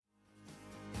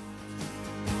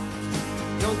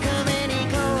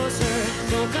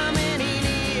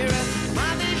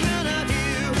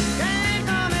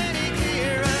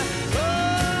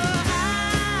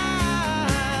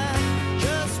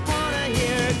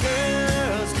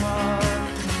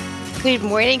Good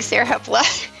morning, Sarah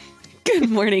Bluff. Good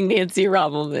morning, Nancy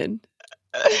Rommelman.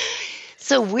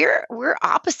 So we're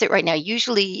opposite right now.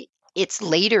 Usually it's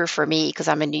later for me because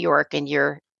I'm in New York and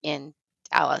you're in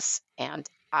Dallas, and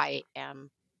I am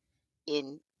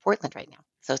in Portland right now.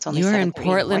 So it's only You're in 7:30 in the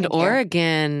Portland, morning here.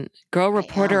 Oregon. Girl I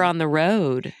reporter am. on the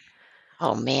road.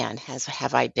 Oh man,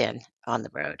 have I been on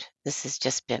the road? This has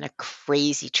just been a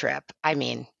crazy trip. I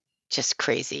mean, just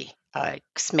crazy.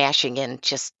 Smashing in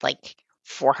just like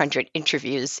 400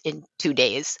 interviews in 2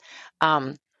 days,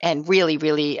 and really,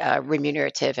 really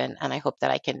remunerative. And I hope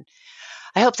that I can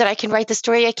write the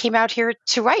story I came out here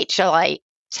to write. Shall I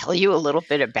tell you a little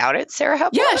bit about it, Sarah Hepler?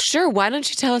 Yeah, sure. Why don't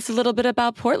you tell us a little bit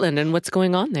about Portland and what's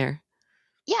going on there?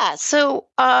 Yeah, so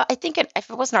I think if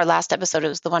it wasn't our last episode, it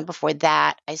was the one before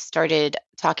that. I started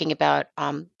talking about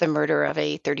the murder of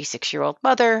a 36-year-old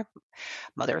mother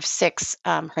of six.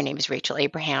 Her name is Rachel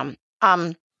Abraham.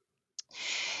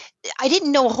 I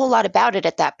didn't know a whole lot about it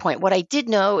at that point. What I did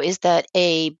know is that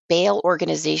a bail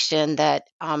organization and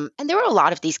there are a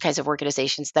lot of these kinds of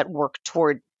organizations that work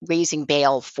toward raising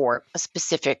bail for a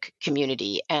specific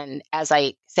community. And as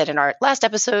I said in our last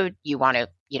episode, you want to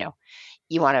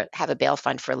have a bail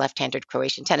fund for left-handed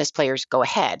Croatian tennis players, go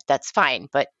ahead. That's fine.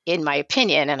 But in my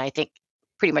opinion, and I think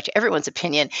pretty much everyone's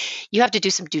opinion, you have to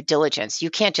do some due diligence. You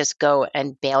can't just go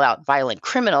and bail out violent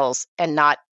criminals and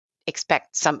not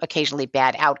expect some occasionally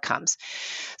bad outcomes.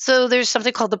 So there's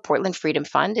something called the Portland Freedom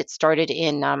Fund. It started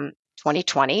in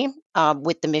 2020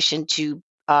 with the mission to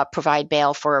provide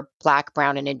bail for Black,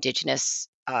 Brown, and Indigenous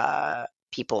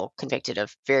people convicted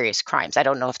of various crimes. I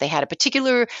don't know if they had a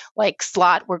particular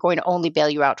slot. We're going to only bail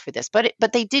you out for this, but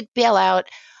they did bail out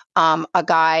a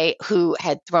guy who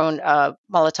had thrown a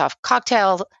Molotov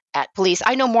cocktail at police.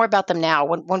 I know more about them now.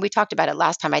 When we talked about it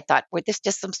last time, I thought, were this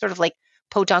just some sort of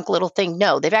podunk little thing?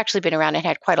 No, they've actually been around and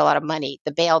had quite a lot of money.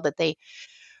 The bail that they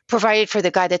provided for the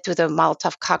guy that threw the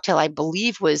Molotov cocktail, I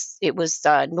believe, was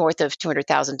north of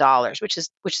 $200,000, which is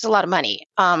a lot of money.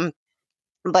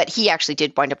 But he actually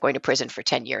did wind up going to prison for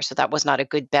 10 years, so that was not a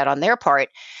good bet on their part.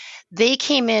 They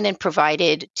came in and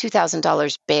provided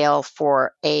 $2,000 bail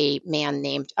for a man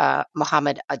named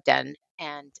Mohammed Aden,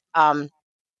 and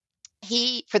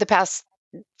he,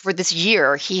 for this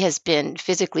year, he has been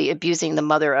physically abusing the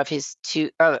mother of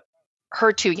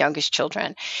her two youngest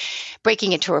children,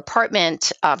 breaking into her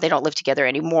apartment. They don't live together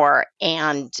anymore,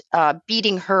 and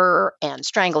beating her and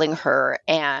strangling her.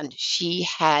 And she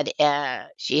had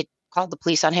called the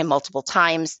police on him multiple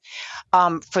times.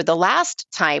 For the last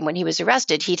time when he was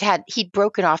arrested, he'd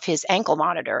broken off his ankle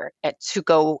monitor to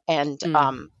go and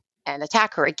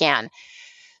attack her again.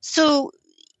 So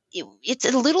it's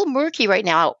a little murky right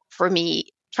now for me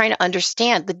trying to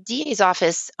understand. The DA's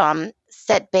office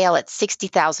set bail at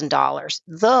 $60,000,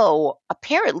 though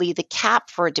apparently the cap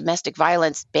for a domestic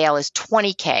violence bail is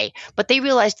 $20K. But they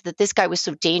realized that this guy was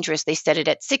so dangerous, they set it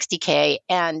at $60K,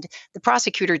 and the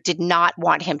prosecutor did not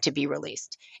want him to be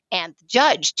released, and the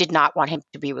judge did not want him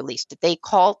to be released. They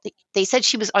said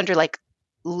she was under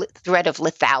threat of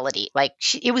lethality,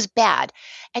 it was bad,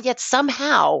 and yet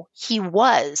somehow he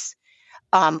was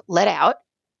let out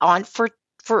for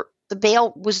the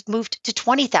bail was moved to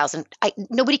 $20,000.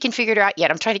 Nobody can figure it out yet.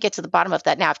 I'm trying to get to the bottom of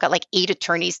that now. I've got 8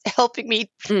 attorneys helping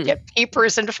me get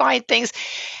papers and find things.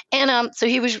 And so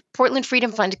Portland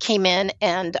Freedom Fund came in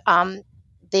and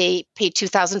they paid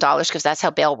 $2,000 because that's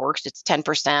how bail works. It's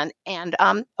 10%. And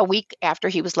a week after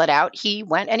he was let out, he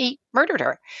went and he murdered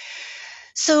her.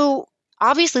 So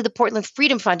obviously, the Portland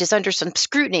Freedom Fund is under some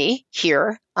scrutiny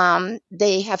here.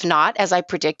 They have not, as I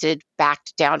predicted,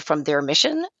 backed down from their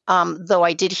mission, though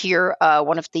I did hear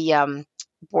one of the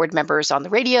board members on the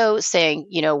radio saying,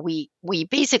 we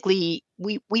basically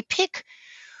pick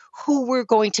who we're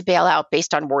going to bail out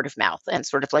based on word of mouth and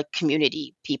sort of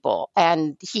community people.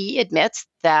 And he admits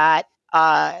that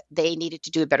they needed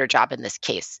to do a better job in this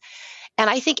case. And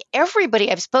I think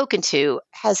everybody I've spoken to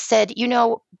has said,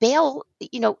 bail,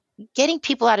 getting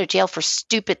people out of jail for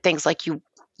stupid things like you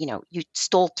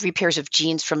stole 3 pairs of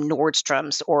jeans from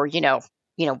Nordstrom's, or,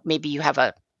 maybe you have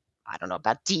I don't know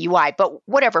about DUI, but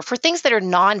whatever, for things that are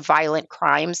non-violent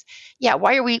crimes. Yeah.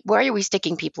 Why are we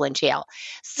sticking people in jail?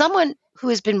 Someone who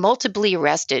has been multiply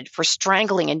arrested for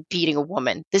strangling and beating a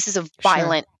woman. This is a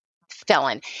violent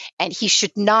felon, and he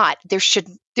should not. There should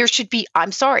be.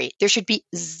 I'm sorry. There should be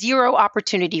zero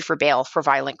opportunity for bail for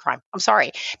violent crime. I'm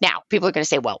sorry. Now, people are going to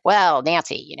say, well,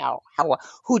 Nancy,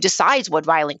 who decides what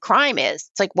violent crime is?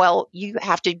 It's well, you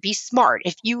have to be smart.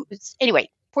 Anyway,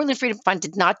 Portland Freedom Fund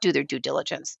did not do their due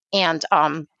diligence, and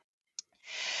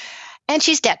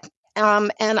she's dead.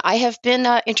 And I have been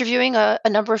interviewing a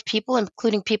number of people,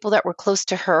 including people that were close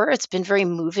to her. It's been very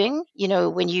moving.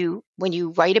 When you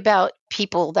write about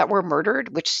people that were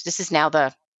murdered, which this is now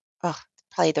oh,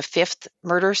 probably the fifth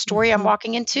murder story I'm Mhm.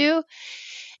 walking into.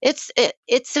 It's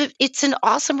an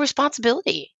awesome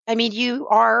responsibility. I mean, you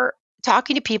are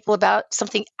talking to people about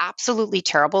something absolutely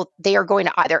terrible. They are going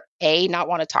to either A, not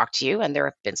want to talk to you, and there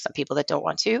have been some people that don't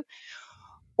want to,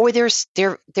 or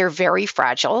they're very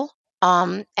fragile.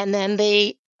 And then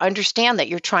they understand that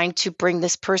you're trying to bring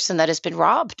this person that has been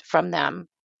robbed from them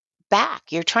back.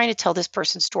 You're trying to tell this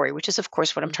person's story, which is of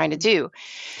course what I'm trying to Mhm. do.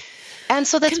 And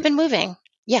so that's Can been moving.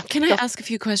 Yeah, can I go. ask a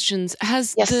few questions?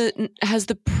 Yes. Has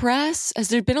the press has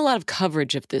there been a lot of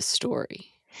coverage of this story?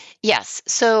 Yes.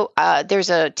 So there's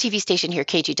a TV station here,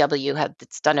 KGW,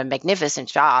 that's done a magnificent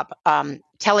job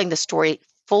telling the story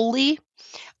fully,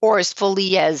 or as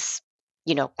fully as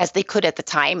as they could at the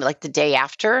time, like the day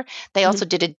after. They Mhm. also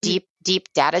did a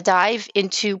deep data dive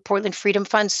into Portland Freedom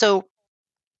Fund. So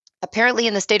apparently,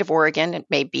 in the state of Oregon, it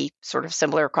may be sort of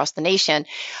similar across the nation.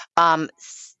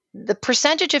 The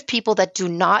percentage of people that do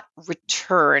not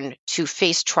return to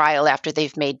face trial after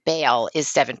they've made bail is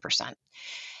 7%.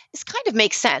 This kind of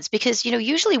makes sense because,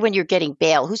 usually when you're getting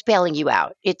bail, who's bailing you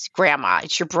out? It's grandma,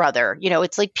 it's your brother,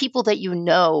 it's like people that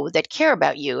that care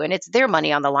about you, and it's their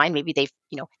money on the line. Maybe they've,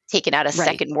 taken out a Right.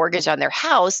 second mortgage on their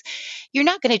house. You're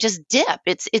not going to just dip.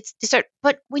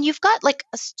 But when you've got like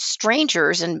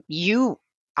strangers and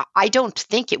I don't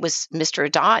think it was Mr.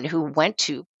 Adon who went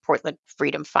to Portland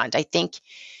Freedom Fund. I think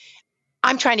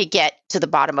I'm trying to get to the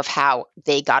bottom of how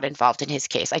they got involved in his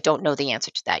case. I don't know the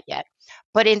answer to that yet.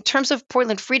 But in terms of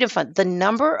Portland Freedom Fund, the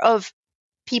number of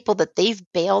people that they've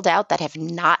bailed out that have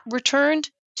not returned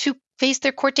to face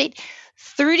their court date,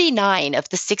 39 of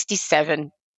the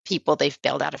 67 people they've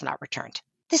bailed out have not returned.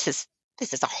 This is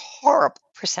this is a horrible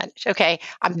percentage. Okay.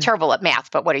 I'm Yeah. terrible at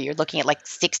math, but what are you looking at, like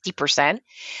 60%?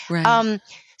 Right. Um,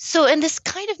 and this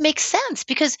kind of makes sense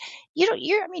because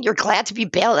you're glad to be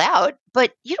bailed out,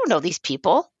 but you don't know these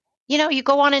people. You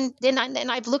go on and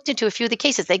I've looked into a few of the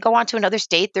cases. They go on to another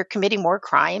state, they're committing more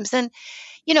crimes. And,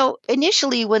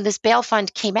 initially when this bail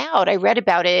fund came out, I read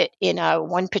about it in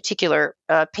one particular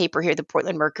paper here, the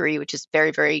Portland Mercury, which is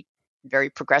very, very, very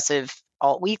progressive,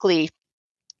 alt weekly.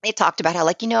 They talked about how,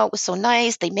 like, it was so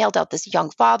nice. They mailed out this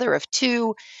young father of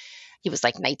two. He was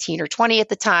like 19 or 20 at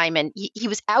the time, and he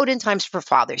was out in times for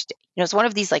Father's Day. It's one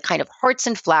of these like kind of hearts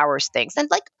and flowers things. And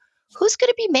like, who's going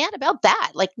to be mad about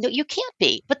that? Like, no, you can't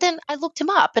be. But then I looked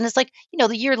him up, and it's like,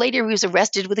 the year later he was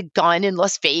arrested with a gun in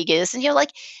Las Vegas, and you're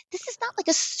like, this is not like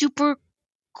a super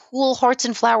cool hearts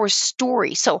and flowers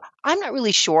story. So I'm not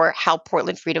really sure how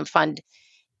Portland Freedom Fund,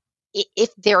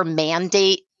 if their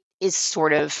mandate is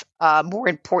sort of more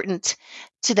important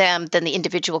to them than the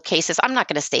individual cases. I'm not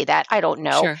going to say that. I don't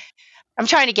know. Sure. I'm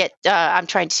trying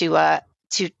to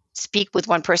speak with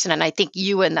one person, and I think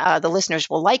you and the listeners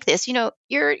will like this.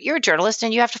 You're a journalist,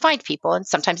 and you have to find people, and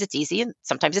sometimes it's easy, and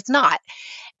sometimes it's not.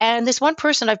 And this one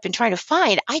person I've been trying to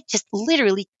find, I just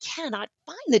literally cannot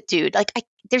find the dude. Like I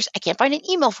can't find an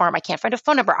email for him. I can't find a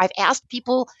phone number. I've asked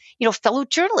people, fellow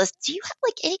journalists, do you have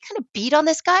like any kind of beat on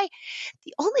this guy?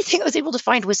 The only thing I was able to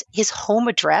find was his home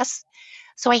address.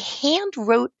 So I hand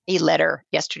wrote a letter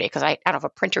yesterday because I don't have a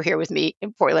printer here with me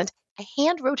in Portland. I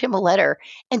hand wrote him a letter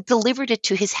and delivered it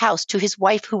to his house to his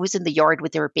wife who was in the yard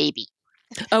with their baby,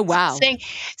 Oh, wow. saying,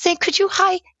 could you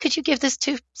give this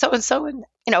to so and so? And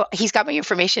he's got my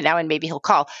information now, and maybe he'll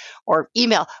call or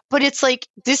email. But it's like,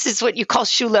 this is what you call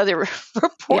shoe leather Yeah,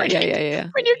 reporting yeah, yeah, yeah.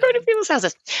 when you're going to people's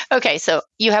houses. Okay, so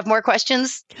you have more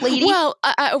questions, lady? Well,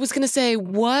 I was going to say,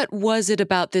 what was it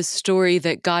about this story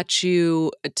that got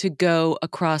you to go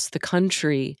across the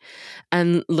country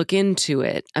and look into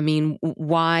it? I mean,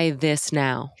 why this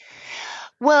now?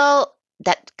 Well,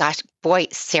 gosh, boy,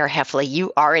 Sarah Heffley,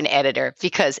 you are an editor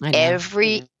because I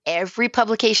know. every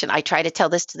publication, I try to tell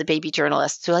this to the baby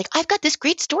journalists who are like, I've got this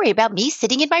great story about me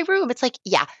sitting in my room. It's like,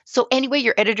 yeah. So anyway,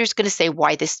 your editor's going to say,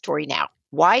 why this story now?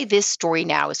 Why this story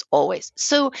now is always.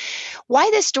 So why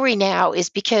this story now is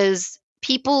because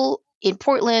people in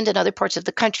Portland and other parts of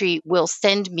the country will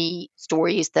send me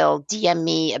stories. They'll DM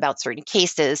me about certain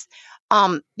cases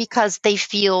because they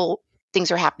feel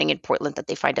things are happening in Portland that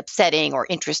they find upsetting or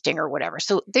interesting or whatever.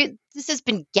 So this has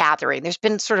been gathering. There's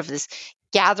been sort of this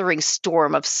gathering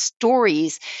storm of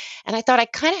stories. And I thought I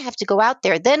kind of have to go out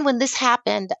there. Then when this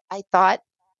happened, I thought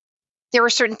there are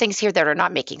certain things here that are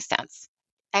not making sense.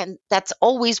 And that's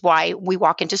always why we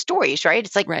walk into stories, right?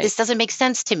 It's like, Right. this doesn't make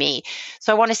sense to me.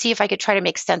 So I want to see if I could try to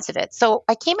make sense of it. So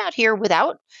I came out here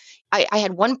without I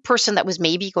had one person that was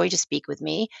maybe going to speak with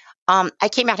me. I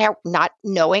came out here not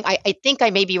knowing. I think I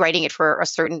may be writing it for a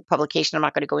certain publication. I'm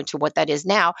not going to go into what that is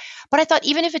now. But I thought,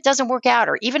 even if it doesn't work out,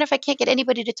 or even if I can't get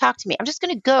anybody to talk to me, I'm just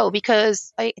going to go,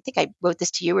 because I think I wrote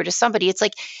this to you or to somebody. It's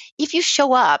like, if you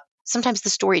show up, sometimes the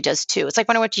story does too. It's like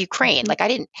when I went to Ukraine. Mhm. Like, I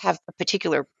didn't have a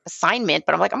particular assignment,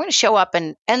 but I'm like, I'm going to show up,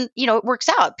 and it works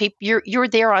out. You're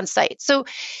there on site. So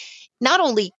not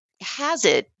only has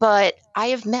it, but I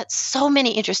have met so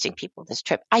many interesting people this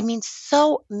trip. I mean,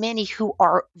 so many who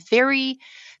are very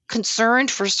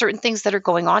concerned for certain things that are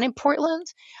going on in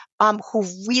Portland, who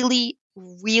really,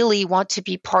 really want to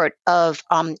be part of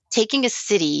taking a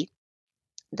city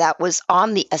that was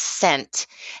on the ascent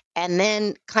and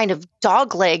then kind of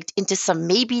doglegged into some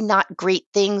maybe not great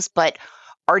things, but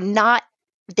are not,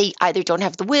 they either don't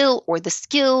have the will or the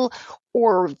skill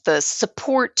or the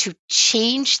support to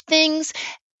change things,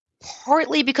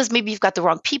 partly because maybe you've got the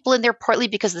wrong people in there, partly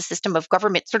because the system of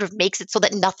government sort of makes it so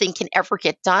that nothing can ever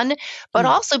get done, but Mm.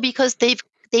 also because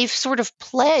they've sort of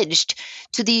pledged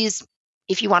to these,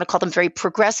 if you want to call them very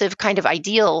progressive kind of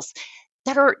ideals,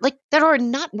 that are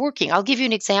not working. I'll give you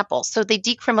an example. So they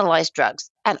decriminalize drugs,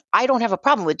 and I don't have a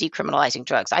problem with decriminalizing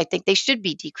drugs. I think they should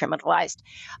be decriminalized.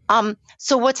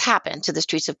 So what's happened to the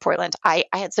streets of Portland? I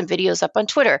had some videos up on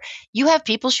Twitter. You have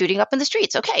people shooting up in the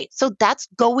streets. Okay, so that's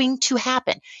going to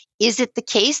happen. Is it the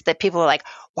case that people are like,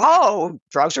 wow,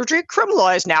 drugs are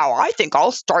decriminalized now, I think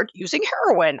I'll start using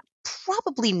heroin?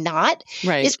 Probably not.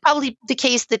 Right. It's probably the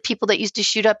case that people that used to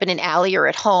shoot up in an alley or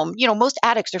at home, most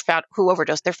addicts are found who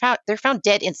overdose. They're found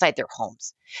dead inside their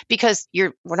homes, because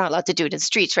we're not allowed to do it in the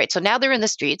streets, right? So now they're in the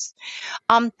streets.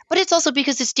 But it's also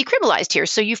because it's decriminalized here.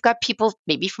 So you've got people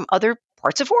maybe from other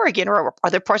parts of Oregon or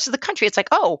other parts of the country. It's like,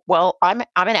 oh, well, I'm an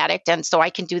addict, and so I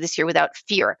can do this here without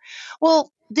fear.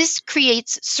 Well, this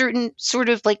creates certain sort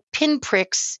of like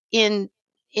pinpricks in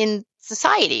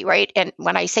society, right? And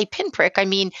when I say pinprick, I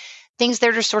mean things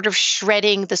that are sort of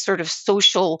shredding the sort of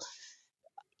social,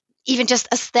 even just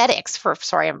aesthetics. For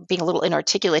Sorry, I'm being a little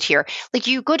inarticulate here. Like,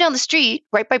 you go down the street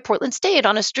right by Portland State,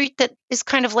 on a street that is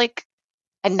kind of like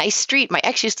a nice street. My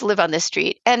ex used to live on this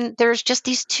street, and there's just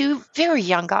these two very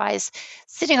young guys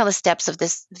sitting on the steps of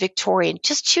this Victorian,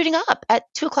 just shooting up at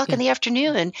 2 o'clock in Yeah. the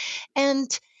afternoon.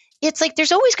 And it's like,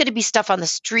 there's always going to be stuff on the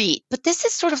street, but this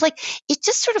is sort of like, it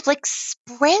just sort of like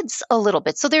spreads a little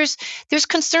bit. So there's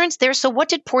concerns there. So what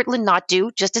did Portland not do?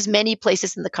 Just as many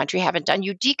places in the country haven't done.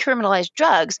 You decriminalize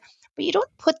drugs, but you don't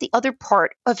put the other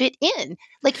part of it in.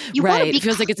 Like, you want to Right. be It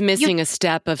feels like it's you missing a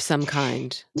step of some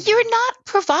kind. you're not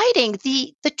providing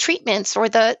the treatments or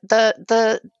the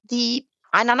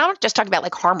and I'm not just talking about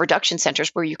like harm reduction centers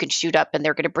where you can shoot up and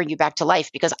they're going to bring you back to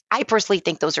life, because I personally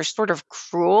think those are sort of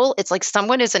cruel. It's like,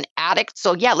 someone is an addict,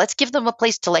 so yeah, let's give them a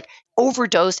place to like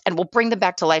overdose, and we'll bring them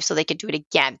back to life so they can do it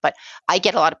again. But I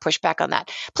get a lot of pushback on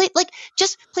that. Like,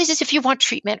 just places, if you want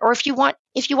treatment or if you want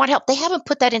help, they haven't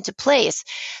put that into place.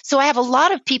 So I have a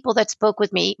lot of people that spoke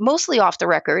with me, mostly off the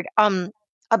record,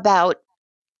 about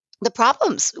the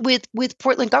problems with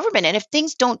Portland government. And if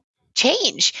things don't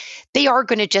change, they are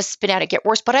going to just spin out and get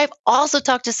worse. But I've also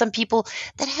talked to some people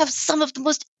that have some of the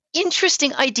most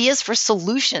interesting ideas for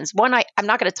solutions. One I'm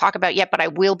not going to talk about yet, but I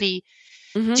will be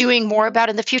Hmm. doing more about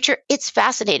in the future. It's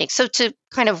fascinating. So, to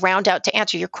kind of round out, to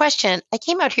answer your question, I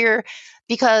came out here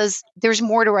because there's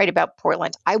more to write about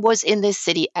Portland. I was in this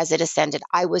city as it ascended.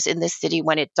 I was in this city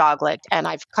when it doglegged, and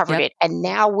I've covered Yep. it. And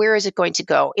now, where is it going to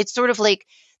go? It's sort of like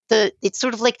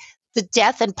the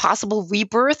death and possible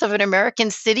rebirth of an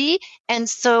American city. And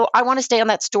so I want to stay on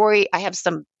that story. I have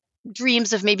some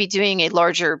dreams of maybe doing a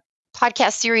larger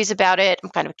podcast series about it. I'm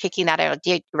kind of kicking that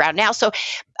idea around now. So,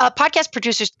 podcast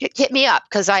producers, hit me up,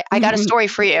 because I got a story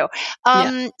for you.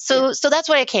 Yeah. So that's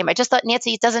why I came. I just thought,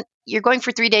 Nancy, you're going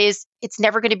for 3 days. It's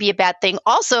never going to be a bad thing.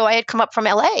 Also, I had come up from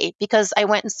LA because I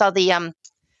went and saw the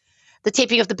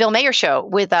taping of the Bill Mayer show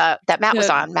with that Matt was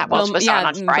The on. Matt Welch was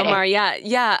on Bill Friday. Maher, yeah,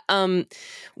 yeah.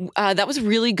 That was a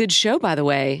really good show, by the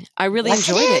way. I really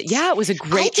Wasn't enjoyed it. it? Yeah, it was a I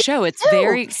great did show. It's too.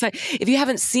 very exciting. If you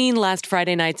haven't seen last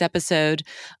Friday night's episode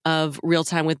of Real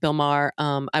Time with Bill Maher,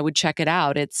 I would check it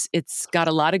out. It's got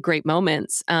a lot of great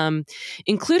moments,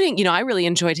 including, I really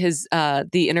enjoyed his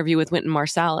the interview with Wynton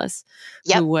Marsalis,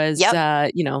 who Yep. was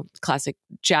Yep. classic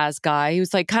jazz guy. He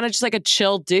was like kind of just like a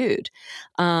chill dude.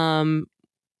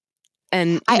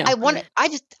 And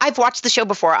I've watched the show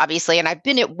before, obviously, and I've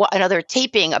been at another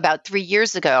taping about 3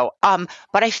 years ago.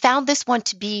 But I found this one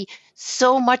to be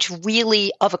so much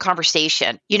really of a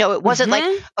conversation. It wasn't like,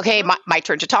 Mm-hmm. okay, my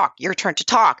turn to talk, your turn to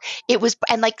talk. It was,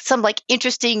 and like some like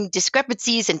interesting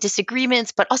discrepancies and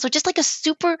disagreements, but also just like a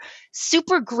super,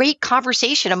 super great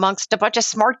conversation amongst a bunch of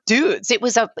smart dudes. It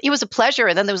was a pleasure.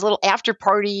 And then there was a little after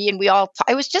party and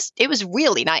it was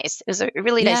really nice. It was a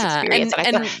really nice Yeah, experience. And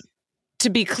I thought, and to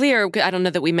be clear, I don't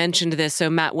know that we mentioned this. So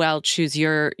Matt Welch, who's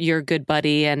your good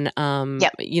buddy, and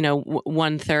yep.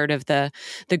 one third of the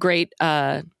great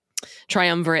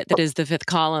triumvirate that is the Fifth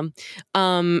Column,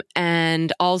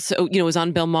 and also was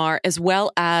on Bill Maher, as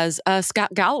well as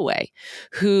Scott Galloway,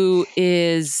 who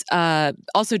is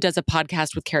also does a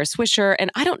podcast with Kara Swisher.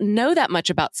 And I don't know that much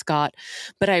about Scott,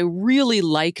 but I really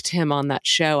liked him on that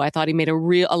show. I thought he made a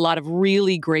lot of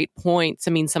really great points.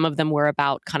 I mean, some of them were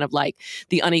about kind of like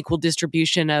the unequal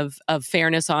distribution of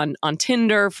fairness on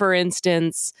Tinder, for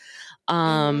instance.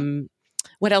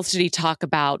 What else did he talk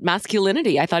about?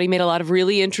 Masculinity. I thought he made a lot of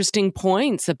really interesting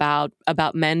points about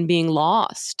men being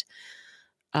lost.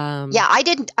 Yeah,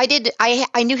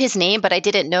 I knew his name, but I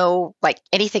didn't know like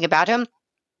anything about him.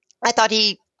 I thought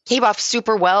he came off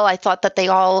super well. I thought that they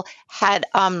all had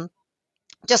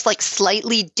just like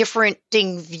slightly differing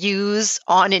views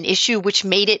on an issue, which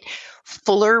made it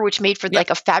fuller, which made for like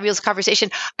a fabulous conversation.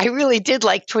 I really did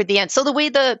like toward the end. So the way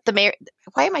the mayor,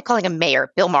 why am I calling him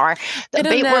mayor? Bill Maher. I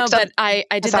don't know, but I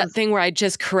did that thing where I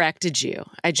just corrected you.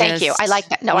 Thank you. I like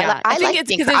that. No, yeah, I think like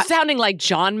it's because it's sounding like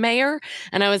John Mayer,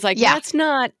 and I was like, that's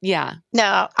not. Yeah.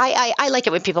 No, I like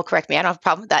it when people correct me. I don't have a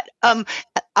problem with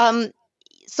that.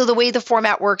 So the way the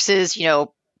format works is,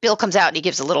 Bill comes out and he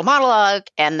gives a little monologue,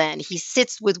 and then he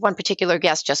sits with one particular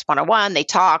guest just one-on-one. They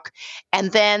talk,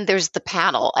 and then there's the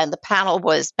panel, and the panel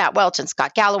was Matt Welch and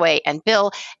Scott Galloway and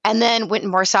Bill, and then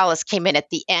Wynton Marsalis came in at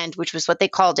the end, which was what they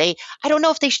called I don't know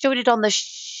if they showed it on the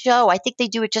show. I think they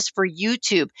do it just for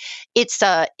YouTube.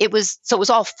 It was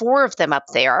all four of them up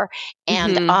there,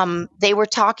 and they were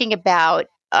talking about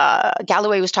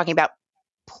Galloway was talking about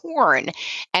porn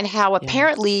and how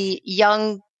apparently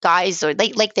young guys, or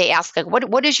they ask like,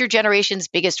 what is your generation's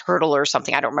biggest hurdle or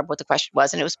something? I don't remember what the question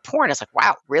was, and it was porn. I was like,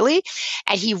 wow, really?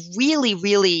 And he really,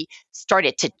 really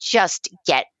started to just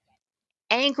get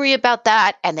angry about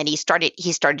that. And then he started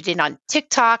in on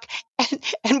TikTok,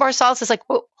 and Marsalis is like,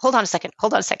 well, hold on a second.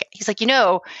 He's like, they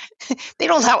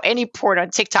don't allow any porn on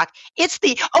TikTok.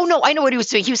 Oh no, I know what he was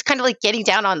doing. He was kind of like getting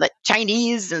down on the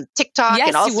Chinese and TikTok. Yes,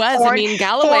 and all he was. porn, I mean,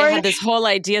 Galloway had this whole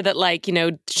idea that like,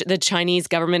 the Chinese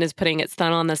government is putting its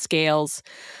thumb on the scales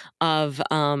of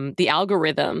the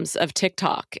algorithms of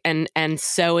TikTok and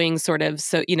sowing sort of,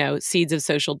 seeds of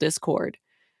social discord.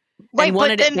 Right, and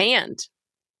wanted it banned.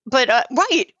 But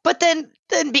right, but then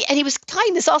and he was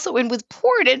tying this also in with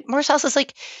porn, and Marsalis is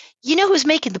like, who's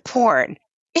making the porn?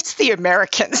 It's the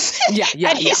Americans.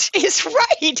 Yeah. He's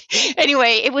right.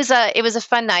 Anyway, it was a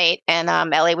fun night, and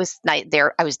LA was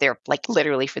there. I was there like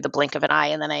literally for the blink of an eye,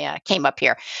 and then I came up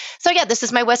here. So yeah, this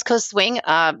is my West Coast swing.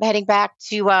 Heading back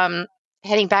to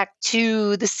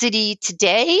the city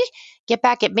today. Get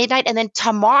back at midnight, and then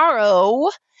tomorrow.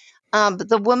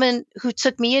 The woman who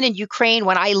took me in Ukraine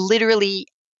when I literally,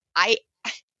 I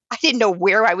didn't know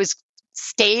where I was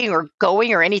staying or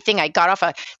going or anything. I got off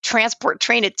a transport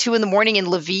train at 2 a.m. in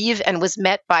Lviv and was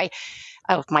met by,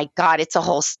 oh my God, it's a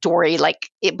whole story.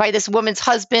 By this woman's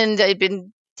husband. I'd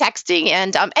been texting,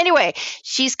 and anyway,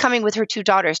 she's coming with her two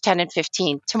daughters, 10 and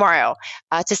 15, tomorrow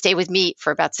to stay with me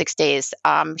for about 6 days.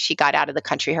 She got out of the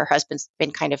country. Her husband's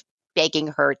been kind of begging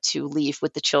her to leave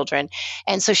with the children.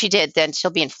 And so she did. Then she'll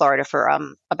be in Florida for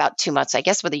about 2 months, I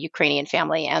guess, with a Ukrainian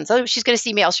family. And so she's going to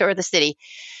see me. I'll show her the city.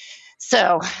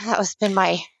 So that has been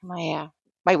my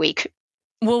week.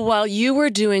 Well, while you were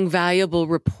doing valuable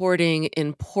reporting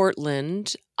in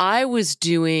Portland, I was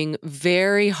doing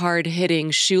very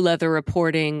hard-hitting shoe leather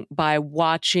reporting by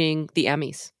watching the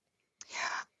Emmys.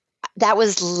 That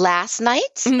was last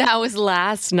night? That was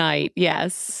last night,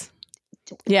 yes.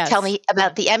 Yes. Tell me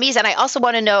about the Emmys. And I also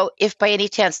want to know if by any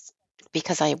chance,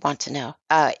 because I want to know,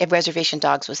 if Reservation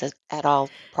Dogs was at all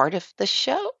part of the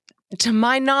show? To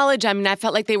my knowledge, I mean, I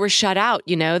felt like they were shut out,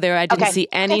 I didn't see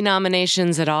any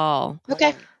nominations at all.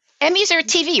 Okay. Emmys are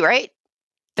TV, right?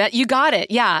 That you got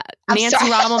it. Yeah. Nancy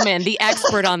Rommelman, the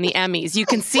expert on the Emmys. You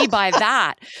can see by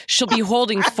that, she'll be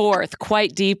holding forth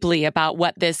quite deeply about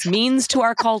what this means to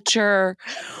our culture,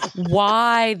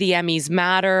 why the Emmys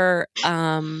matter.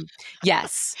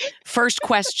 Yes. First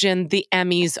question, the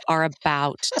Emmys are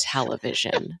about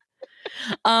television.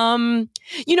 I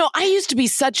used to be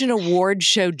such an award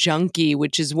show junkie,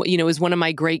 which is is one of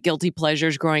my great guilty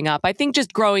pleasures growing up. I think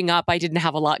just growing up, I didn't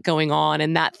have a lot going on,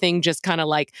 and that thing just kind of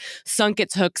like sunk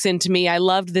its hooks into me. I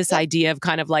loved this idea of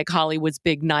kind of like Hollywood's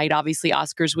big night. Obviously,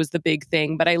 Oscars was the big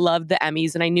thing, but I loved the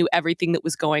Emmys, and I knew everything that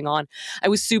was going on. I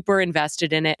was super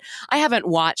invested in it. I haven't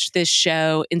watched this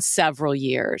show in several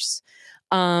years.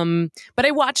 But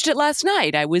I watched it last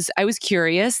night. I was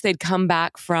curious. They'd come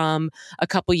back from a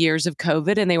couple years of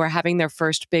COVID and they were having their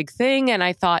first big thing. And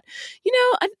I thought,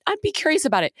 I'd be curious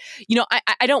about it.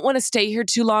 I don't want to stay here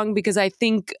too long because I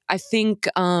think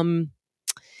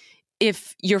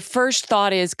if your first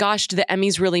thought is, gosh, do the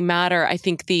Emmys really matter? I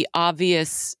think the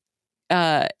obvious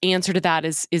answer to that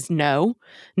is no.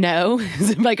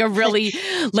 Like a really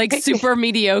like super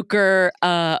mediocre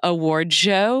award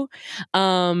show.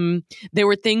 There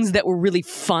were things that were really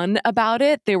fun about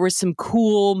it. There were some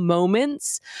cool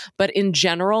moments, but in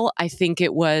general, I think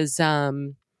it was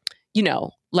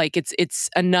like it's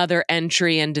another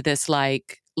entry into this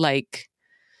like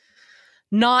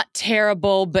not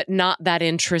terrible but not that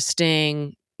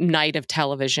interesting night of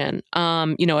television.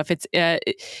 If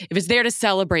it's there to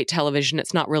celebrate television,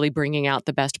 it's not really bringing out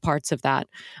the best parts of that.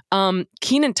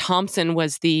 Kenan Thompson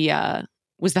was the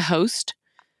host.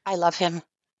 I love him.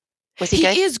 Was he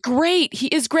good? He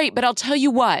is great, but I'll tell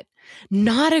you what,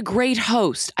 not a great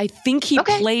host. I think he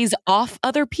plays off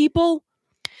other people.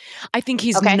 I think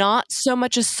he's not so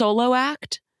much a solo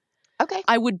act. Okay.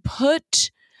 I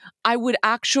would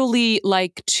actually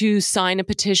like to sign a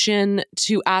petition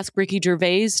to ask Ricky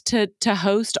Gervais to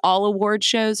host all award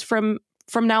shows from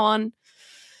now on.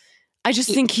 I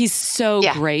just think he's so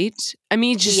great. I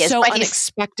mean, just so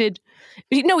unexpected.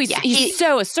 No, he's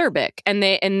so acerbic, and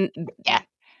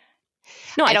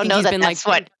no, I don't know that that's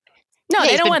what. No,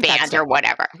 they don't want banned or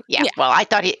whatever. Yeah. Well, I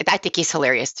think he's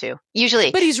hilarious too.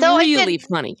 Usually, but he's really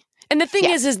funny. And the thing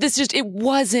is it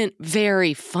wasn't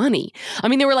very funny. I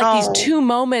mean, there were like these two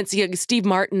moments. Steve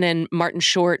Martin and Martin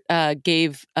Short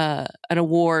gave an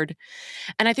award,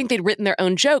 and I think they'd written their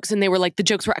own jokes, and they were like, the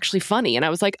jokes were actually funny. And I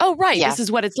was like, oh, right, this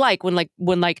is what it's like when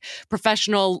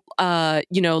professional,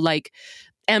 like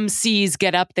MCs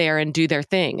get up there and do their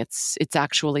thing. It's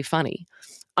actually funny.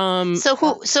 So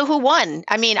who won?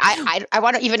 I mean, I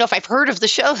want to even know if I've heard of the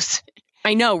shows.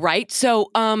 I know, right?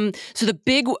 So the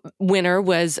big winner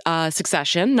was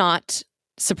Succession, not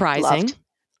surprising.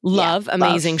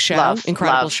 Amazing show,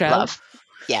 incredible show.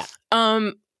 Yeah.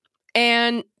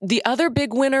 And the other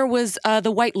big winner was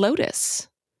The White Lotus.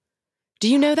 Do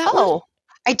you know that one? Oh,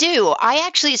 I do.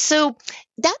 So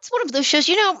that's one of those shows,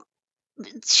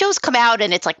 shows come out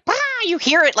and it's like, you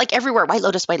hear it like everywhere. White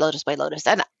Lotus, White Lotus, White Lotus.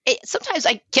 And sometimes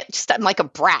I get just, I'm like a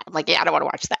brat. I'm like, I don't want to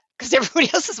watch that because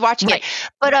everybody else is watching it.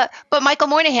 But Michael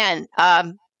Moynihan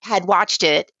had watched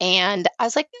it and I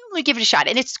was like, let me give it a shot.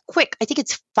 And it's quick. I think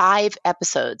it's 5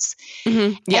 episodes.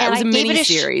 Mm-hmm. Yeah, it was a mini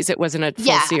series. It wasn't a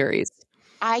full series.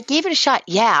 I gave it a shot.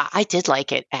 Yeah, I did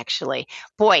like it, actually.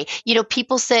 Boy,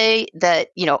 people say that,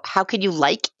 how can you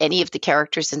like any of the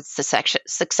characters in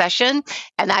Succession?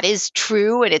 And that is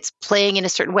true, and it's playing in a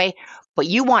certain way. But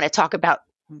you want to talk about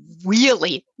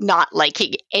really not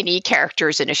liking any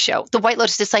characters in a show. The White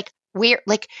Lotus is like, where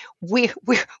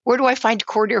do I find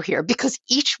corner here? Because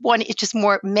each one is just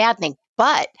more maddening.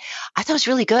 But I thought it was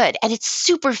really good, and it's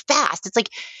super fast. It's like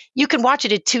you can watch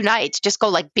it in 2 nights. Just go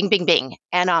like bing, bing, bing,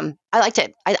 and I liked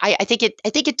it. I think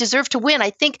it deserved to win.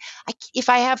 I think if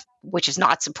I have, which is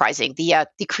not surprising, the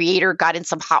creator got in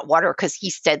some hot water because he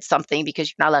said something because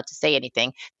you're not allowed to say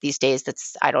anything these days.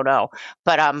 That's I don't know,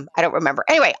 but I don't remember.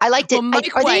 Anyway, I liked it.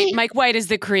 Well, Mike White is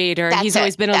the creator. He's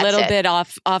always been a little bit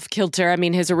off kilter. I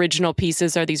mean, his original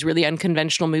pieces are these really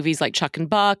unconventional movies like Chuck and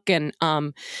Buck, and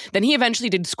then he eventually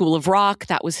did School of Rock.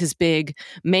 That was his big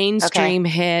mainstream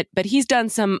hit, but he's done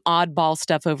some oddball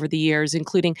stuff over the years,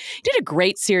 including he did a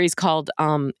great series called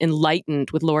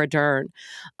Enlightened with Laura Dern.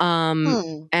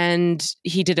 And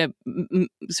he did a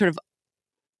sort of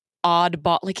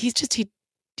oddball, like he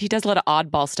does a lot of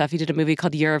oddball stuff. He did a movie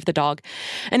called Year of the Dog.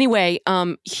 Anyway,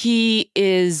 he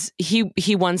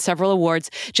won several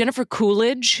awards. Jennifer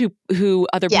Coolidge, who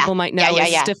other people might know,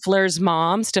 is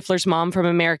Stifler's mom from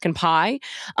American Pie.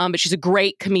 But she's a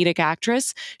great comedic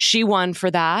actress. She won for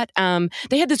that.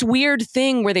 They had this weird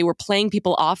thing where they were playing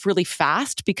people off really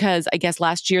fast because I guess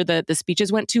last year the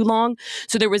speeches went too long.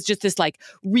 So there was just this like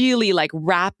really like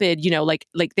rapid,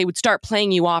 like they would start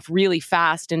playing you off really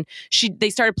fast, and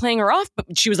they started playing her off, but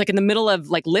she was like in the middle of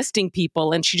like listing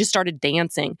people and she just started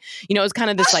dancing. It was kind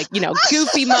of this like,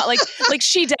 goofy, like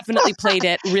she definitely played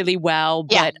it really well,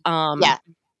 but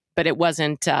but it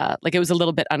wasn't like, it was a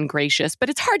little bit ungracious. But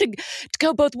it's hard to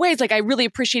go both ways. Like, I really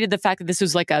appreciated the fact that this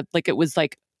was it was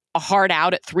like a hard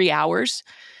out at 3 hours.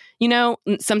 You know,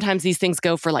 sometimes these things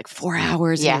go for like 4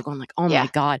 hours, and you're going like, oh my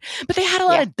God. But they had a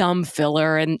lot of dumb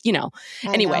filler, and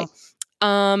anyway.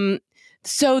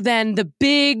 So then the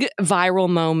big viral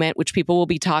moment, which people will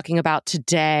be talking about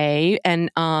today,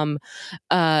 and of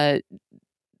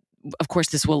course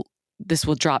this will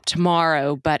drop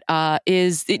tomorrow, but okay,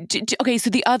 so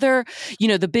the other,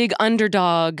 the big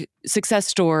underdog success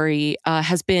story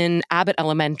has been Abbott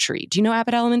Elementary. Do you know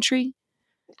Abbott Elementary?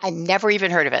 I never even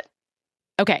heard of it.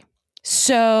 Okay.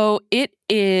 So it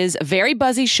is a very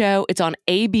buzzy show. It's on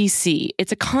ABC.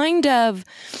 It's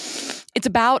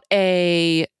about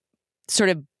a sort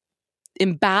of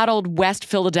embattled West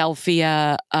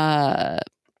Philadelphia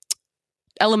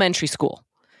elementary school.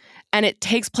 And it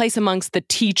takes place amongst the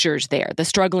teachers there, the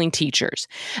struggling teachers.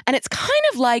 And it's kind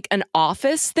of like an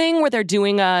Office thing where they're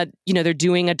doing a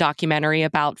documentary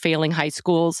about failing high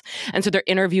schools. And so they're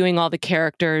interviewing all the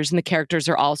characters, and the characters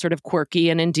are all sort of quirky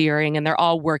and endearing, and they're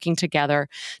all working together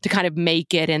to kind of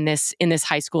make it in this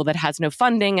high school that has no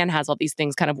funding and has all these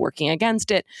things kind of working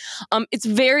against it. It's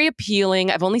very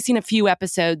appealing. I've only seen a few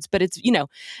episodes, but it's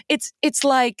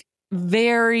like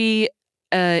very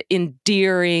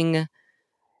endearing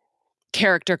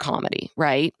character comedy,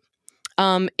 right?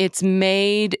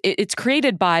 It's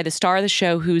created by the star of the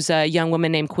show, who's a young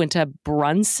woman named Quinta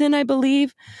Brunson, I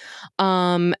believe.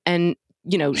 And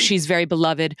she's very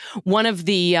beloved. One of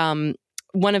the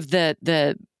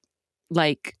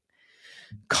like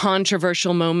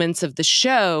controversial moments of the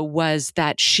show was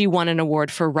that she won an award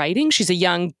for writing. She's a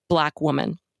young Black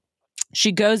woman.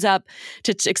 She goes up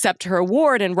to accept her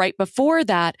award, and right before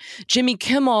that, Jimmy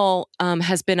Kimmel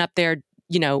has been up there,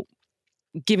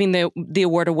 giving the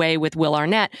award away with Will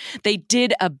Arnett. They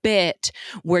did a bit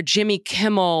where Jimmy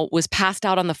Kimmel was passed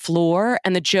out on the floor,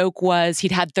 and the joke was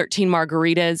he'd had 13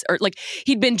 margaritas, or like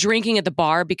he'd been drinking at the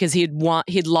bar because he'd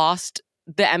lost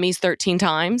the Emmys 13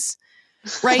 times.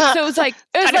 Right? So it was like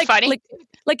funny.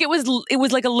 It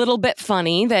was like a little bit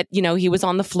funny that, he was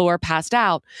on the floor passed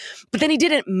out, but then he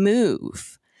didn't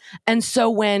move. And so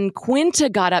when Quinta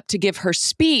got up to give her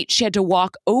speech, she had to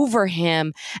walk over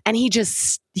him, and he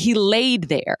laid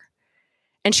there.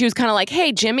 And she was kind of like,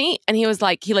 "Hey, Jimmy." And he was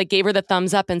like, he gave her the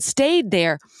thumbs up and stayed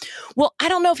there. Well, I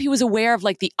don't know if he was aware of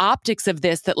like the optics of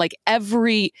this, that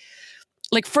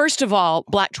first of all,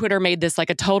 Black Twitter made this like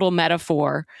a total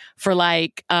metaphor for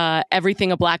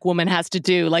everything a Black woman has to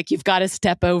do. Like, you've got to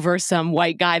step over some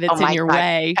white guy that's in your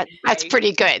way. That's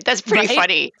pretty good. That's pretty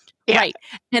funny. Yeah. Right.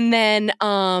 And then,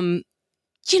 and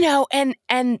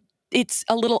it's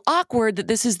a little awkward that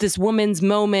this is this woman's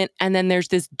moment, and then there's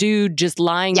this dude just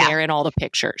lying there in all the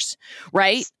pictures.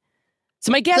 Right.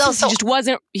 So my guess is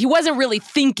he wasn't really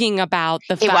thinking about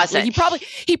the fact that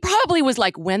he probably was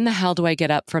like, when the hell do I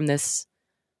get up from this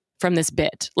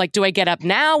bit? Like, do I get up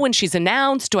now when she's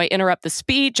announced? Do I interrupt the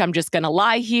speech? I'm just going to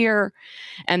lie here.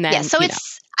 And then,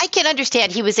 I can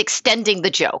understand he was extending the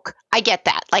joke. I get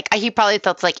that. Like, he probably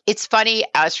thought like, it's funny.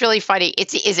 It's really funny.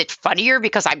 Is it funnier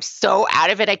because I'm so out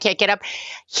of it I can't get up?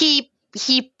 He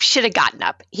should have gotten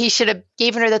up. He should have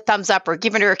given her the thumbs up or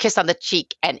given her a kiss on the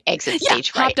cheek and exit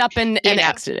stage. Hopped up and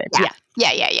exited.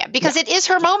 Yeah. Because it is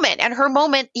her moment, and her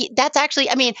moment. That's actually.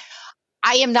 I mean,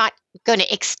 I am not going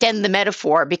to extend the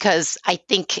metaphor because I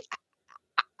think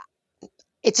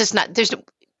it's just not.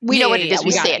 We know what it is.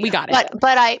 We see it. We got it.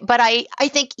 But I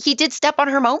think he did step on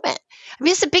her moment. I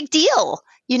mean, it's a big deal,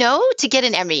 to get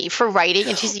an Emmy for writing,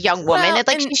 and she's a young woman.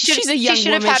 Well, she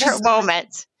should have had her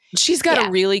moment. She's got a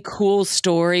really cool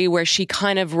story where she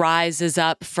kind of rises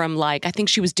up from I think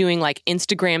she was doing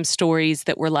Instagram stories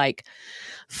that were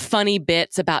funny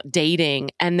bits about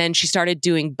dating. And then she started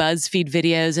doing BuzzFeed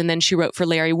videos, and then she wrote for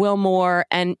Larry Wilmore,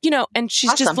 and, and she's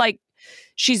awesome.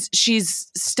 Just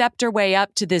she's stepped her way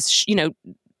up to this,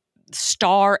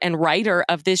 star and writer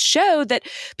of this show that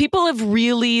people have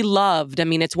really loved. I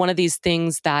mean, it's one of these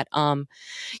things that, in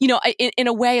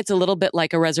a way, it's a little bit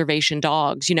like a Reservation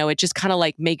Dogs. It just kind of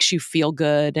makes you feel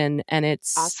good, and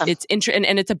it's awesome. It's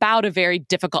and it's about a very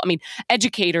difficult. I mean,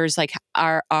 educators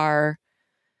are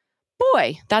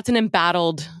boy, that's an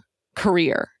embattled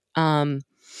career.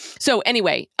 So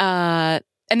anyway, and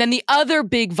then the other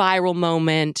big viral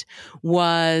moment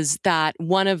was that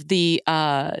one of the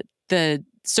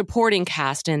supporting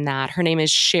cast in that, her name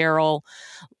is Cheryl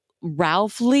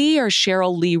Lee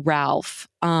Ralph.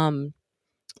 Let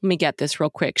me get this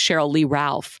real quick. Cheryl Lee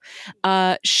Ralph.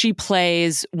 She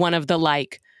plays one of the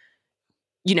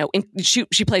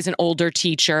she plays an older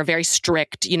teacher, a very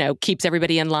strict, keeps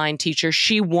everybody in line teacher.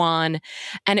 She won.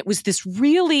 And it was this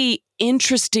really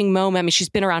interesting moment. I mean, she's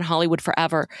been around Hollywood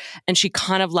forever, and she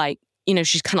kind of like,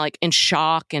 she's kind of like in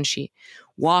shock, and she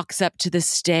walks up to the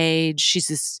stage. She's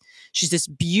this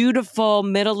beautiful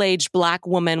middle-aged Black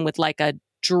woman with like a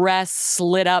dress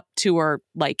slid up to her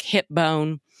like hip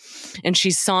bone. And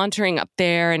she's sauntering up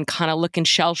there and kind of looking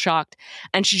shell-shocked.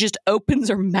 And she just opens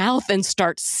her mouth and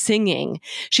starts singing.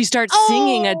 She starts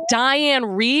singing a Diane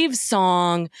Reeves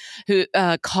song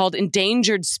called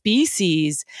Endangered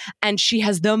Species. And she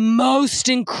has the most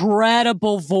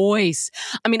incredible voice.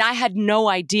 I mean, I had no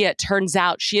idea. It turns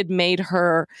out she had made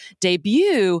her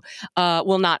debut.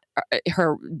 Well, not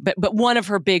her, but one of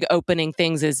her big opening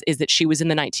things is that she was in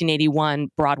the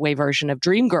 1981 Broadway version of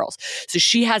Dreamgirls. So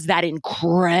she has that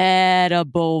incredible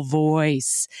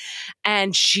voice,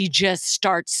 and she just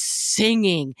starts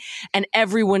singing, and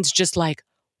everyone's just like,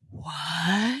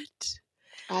 "What?"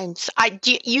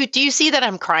 Do you see that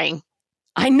I'm crying?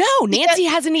 I know Nancy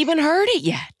hasn't even heard it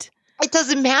yet. It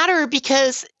doesn't matter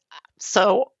because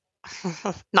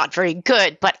not very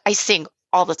good, but I sing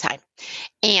all the time,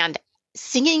 and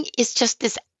singing is just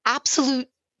this absolute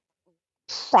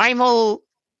primal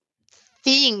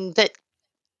thing that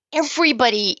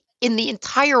everybody in the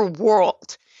entire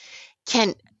world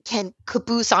can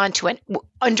caboose onto and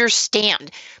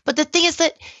understand. But the thing is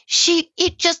that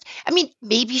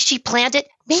maybe she planned it,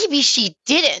 maybe she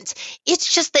didn't.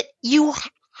 It's just that you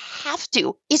have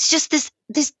to. It's just this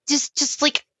just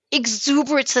like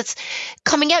exuberance that's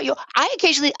coming out. I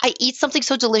occasionally eat something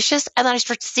so delicious and then I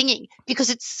start singing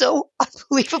because it's so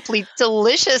unbelievably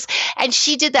delicious. And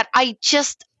she did that. I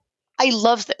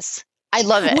love this. I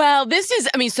love it. Well,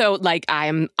 so like I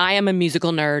am a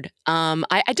musical nerd.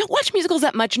 I don't watch musicals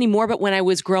that much anymore, but when I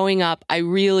was growing up, I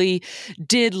really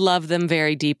did love them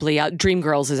very deeply.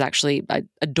 Dreamgirls is actually, I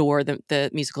adore the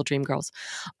musical Dreamgirls.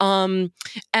 And,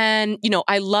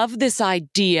 I love this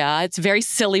idea. It's a very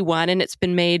silly one and it's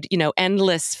been made,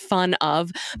 endless fun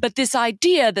of, but this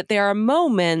idea that there are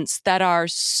moments that are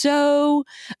so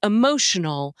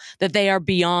emotional that they are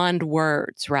beyond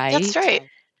words, right? That's right.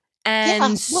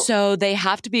 And so they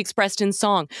have to be expressed in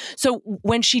song. So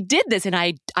when she did this, and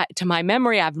I, to my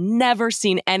memory, I've never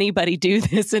seen anybody do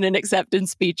this in an acceptance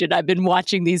speech, and I've been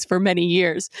watching these for many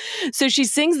years. So she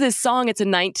sings this song. It's a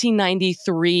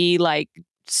 1993, like,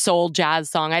 soul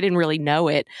jazz song. I didn't really know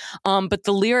it. But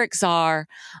the lyrics are,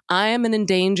 I am an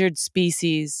endangered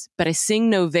species, but I sing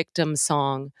no victim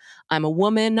song. I'm a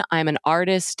woman, I'm an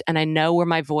artist, and I know where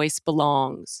my voice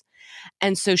belongs.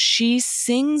 And so she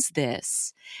sings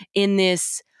this in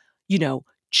this,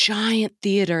 giant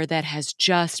theater that has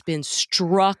just been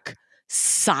struck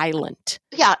silent.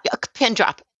 Yeah, a pin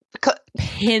drop.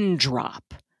 Pin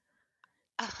drop.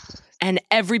 And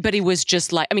everybody was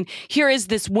just like, here is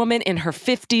this woman in her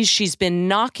 50s. She's been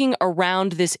knocking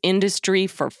around this industry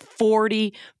for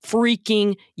 40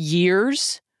 freaking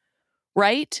years,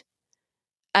 right?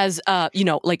 As,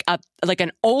 like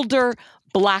an older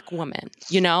Black woman,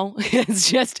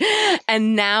 it's just,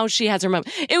 and now she has her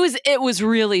moment. It was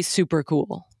really super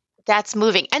cool. That's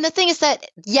moving. And the thing is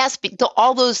that, yes,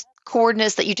 all those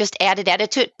coordinates that you just added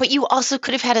to it, but you also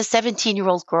could have had a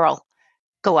 17-year-old girl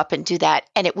go up and do that.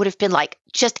 And it would have been like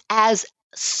just as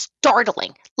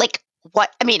startling. Like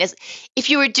what, if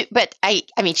you were, but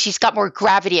she's got more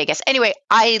gravity, I guess. Anyway,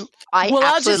 I'll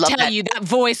just tell you that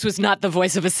voice was not the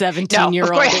voice of a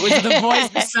 17-year-old. No, it was the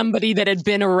voice of somebody that had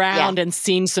been around and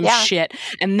seen some shit.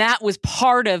 And that was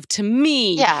part of, to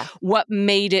me, what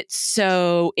made it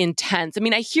so intense.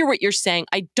 I hear what you're saying.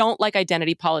 I don't like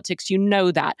identity politics. You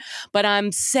know that. But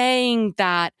I'm saying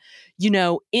that,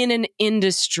 in an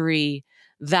industry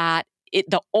that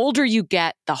the older you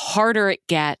get, the harder it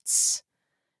gets.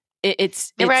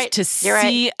 It's right. To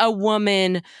see a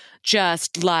woman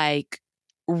just like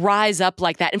rise up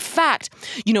like that. In fact,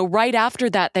 right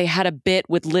after that, they had a bit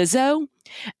with Lizzo,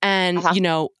 and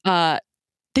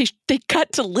they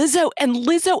cut to Lizzo, and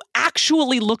Lizzo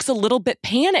actually looks a little bit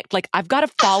panicked. Like, I've got to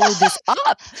follow this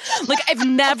up. Like, I've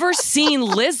never seen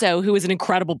Lizzo, who is an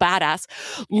incredible badass,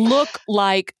 look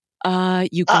like,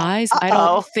 you guys, I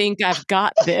don't think I've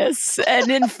got this.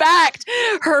 And in fact,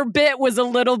 her bit was a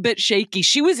little bit shaky.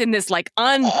 She was in this like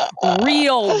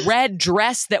unreal red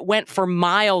dress that went for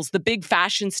miles. The big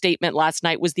fashion statement last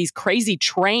night was these crazy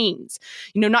trains,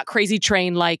 not crazy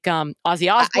train like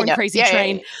Ozzy Osbourne crazy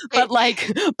train, but like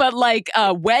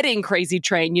wedding crazy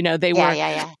train. They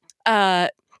were.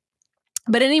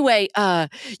 But anyway,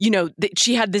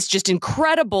 she had this just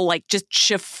incredible, like, just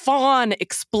chiffon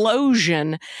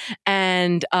explosion.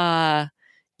 And,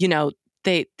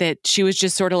 that she was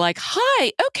just sort of like,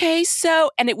 hi, okay,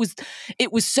 so, and it was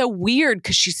so weird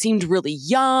because she seemed really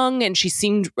young and she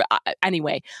seemed,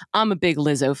 anyway, I'm a big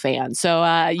Lizzo fan. So, All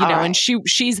and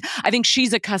right. I think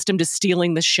she's accustomed to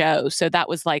stealing the show. So that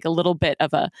was like a little bit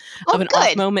of an off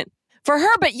Good. moment for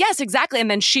her. But yes, exactly. And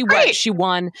then she Great. she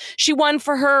won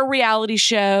for her reality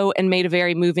show and made a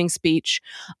very moving speech.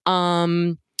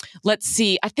 Let's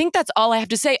see. I think that's all I have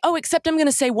to say. Oh, except I'm going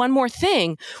to say one more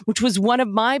thing, which was one of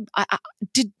my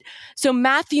so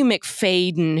Matthew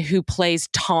McFadden, who plays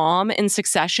Tom in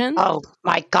Succession. Oh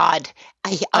my God!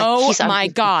 Oh my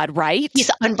God! Right? He's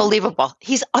unbelievable.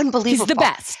 He's unbelievable. He's the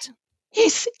best.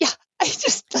 I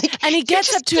just like. And he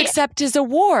gets up to accept his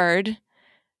award,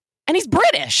 and he's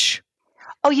British.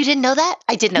 Oh, you didn't know that?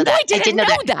 I did know that. I didn't know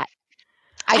that.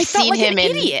 I've seen him an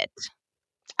idiot.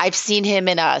 I've seen him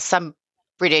in some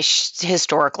British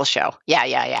historical show.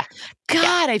 Yeah.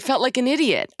 God, I felt like an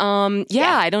idiot.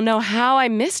 I don't know how I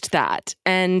missed that.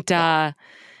 And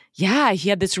he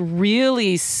had this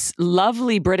really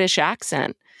lovely British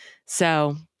accent.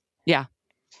 So, yeah.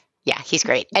 Yeah, he's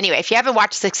great. Anyway, if you haven't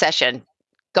watched Succession,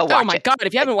 go watch it. Oh my God,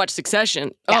 if you haven't watched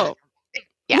Succession. Yeah. Oh.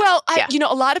 Yeah. Well,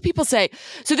 a lot of people say,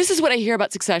 so this is what I hear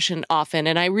about Succession often,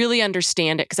 and I really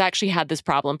understand it because I actually had this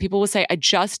problem. People will say, I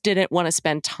just didn't want to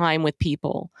spend time with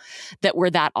people that were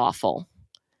that awful.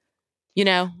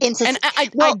 And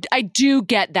I do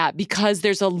get that because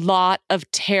there's a lot of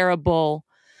terrible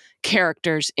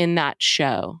characters in that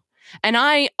show. And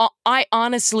I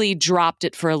honestly dropped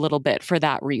it for a little bit for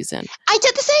that reason. I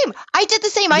did the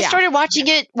same. I started watching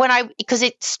it because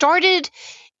it started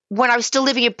when I was still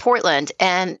living in Portland.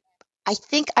 And I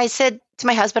think I said to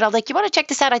my husband, I was like, you want to check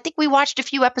this out? I think we watched a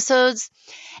few episodes.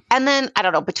 And then, I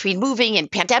don't know, between moving and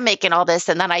pandemic and all this,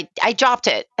 and then I dropped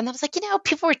it. And I was like,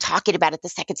 people were talking about it the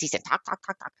second season. Talk.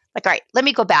 Like, all right, let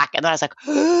me go back. And then I was like,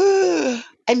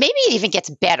 and maybe it even gets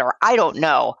better. I don't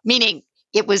know. Meaning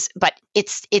but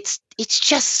it's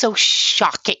just so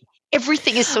shocking.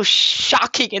 Everything is so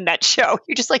shocking in that show.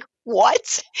 You're just like,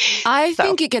 what? I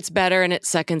think it gets better in its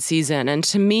second season. And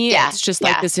to me, it's just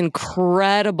like this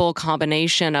incredible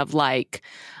combination of like,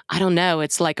 I don't know,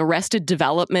 it's like Arrested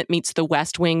Development meets The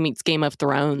West Wing meets Game of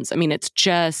Thrones. I mean, it's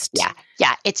just...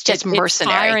 Yeah, it's just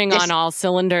mercenary. It's firing on all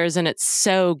cylinders and it's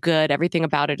so good. Everything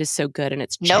about it is so good and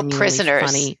it's genuinely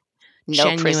funny.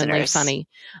 Genuinely funny.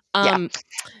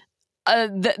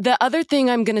 The other thing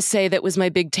I'm going to say that was my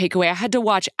big takeaway, I had to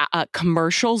watch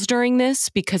commercials during this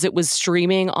because it was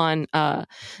streaming on the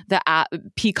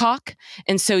Peacock.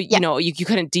 And so, you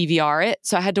couldn't DVR it.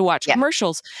 So I had to watch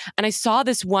commercials. And I saw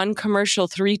this one commercial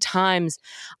 3 times.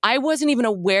 I wasn't even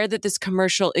aware that this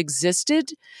commercial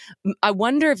existed. I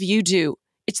wonder if you do.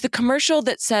 It's the commercial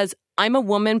that says, I'm a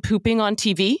woman pooping on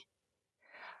TV.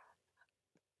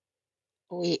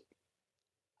 Wait.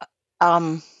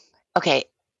 Okay.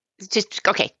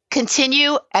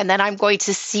 Continue, and then I'm going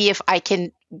to see if I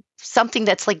can something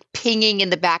that's like pinging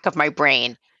in the back of my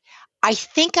brain. I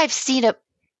think I've seen it.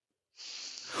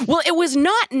 Well, it was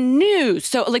not new.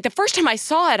 So, like the first time I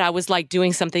saw it, I was like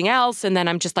doing something else, and then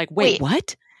I'm just like, wait.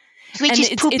 What? Wait, she's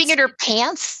pooping in her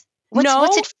pants?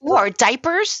 What's it for?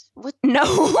 Diapers? What?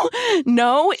 No,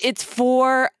 it's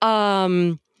for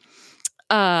hold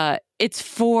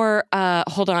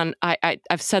on,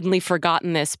 I've suddenly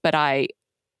forgotten this, but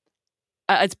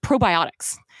it's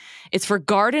probiotics. It's for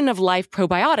Garden of Life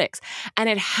probiotics. And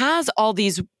it has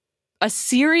a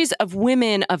series of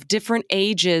women of different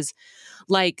ages,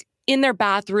 like in their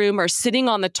bathroom or sitting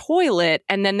on the toilet.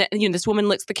 And then, this woman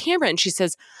looks at the camera and she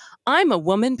says, I'm a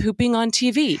woman pooping on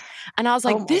TV. And I was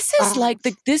like, this is like,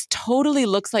 this totally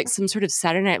looks like some sort of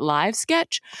Saturday Night Live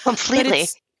sketch. Completely.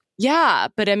 Yeah,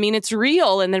 but I mean, it's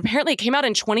real. And then apparently it came out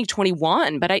in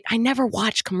 2021, but I never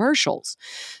watched commercials.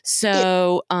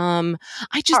 So I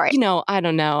just, I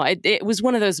don't know. It was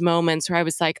one of those moments where I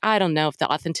was like, I don't know if the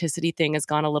authenticity thing has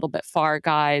gone a little bit far,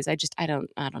 guys. I don't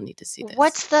need to see this.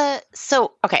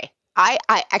 Okay.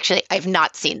 I've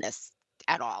not seen this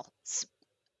at all.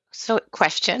 So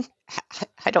question,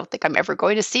 I don't think I'm ever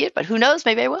going to see it, but who knows?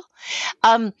 Maybe I will.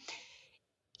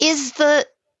 It's going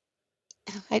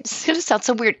to sound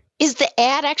so weird. Is the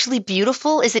ad actually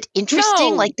beautiful? Is it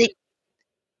interesting? No.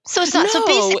 So it's not. No, so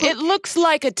basically, it looks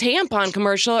like a tampon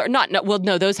commercial, or not. No, well,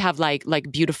 no, those have like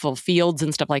beautiful fields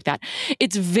and stuff like that.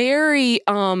 It's very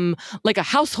like a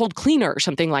household cleaner or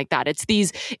something like that. It's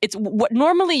what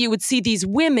normally you would see these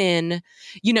women,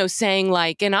 saying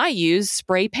like, and I use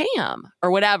Spray Pam or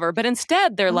whatever, but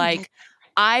instead they're like,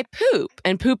 I poop,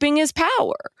 and pooping is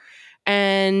power.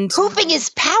 And pooping is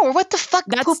power. What the fuck?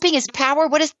 Pooping is power.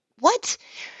 What is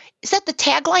that? The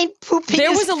tagline? Pooping.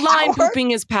 There is was a power? line.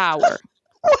 Pooping is power.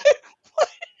 What?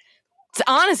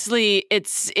 honestly,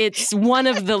 it's one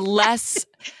of the less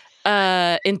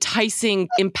enticing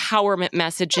empowerment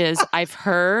messages I've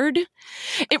heard.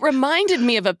 It reminded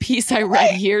me of a piece I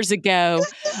read years ago.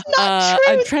 This is not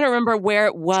I'm true. trying to remember where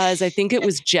it was. I think it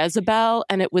was Jezebel,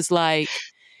 and it was like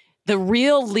the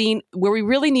real where we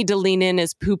really need to lean in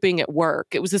is pooping at work.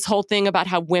 It was this whole thing about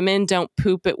how women don't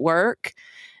poop at work,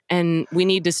 and we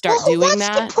need to start Who doing wants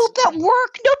that. to poop at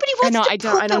work? Nobody wants to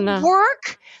poop I don't at know.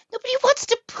 work. Nobody wants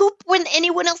to poop when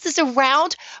anyone else is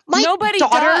around. Nobody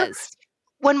does.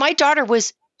 When my daughter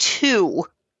was 2,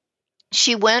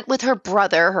 she went with her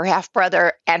brother, her half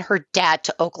brother, and her dad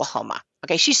to Oklahoma.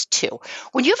 Okay, she's 2.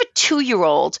 When you have a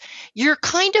 2-year-old, you're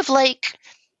kind of like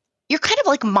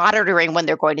monitoring when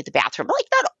they're going to the bathroom. Like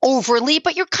not overly,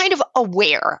 but you're kind of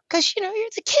aware because you're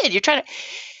a kid. You're trying to.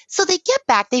 So they get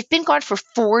back. They've been gone for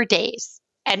 4 days,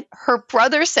 and her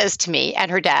brother says to me and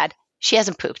her dad, she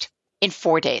hasn't pooped in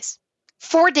 4 days.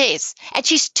 4 days, and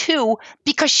she's 2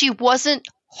 because she wasn't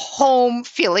home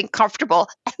feeling comfortable,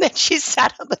 and then she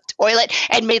sat on the toilet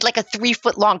and made like a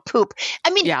 3-foot long poop. I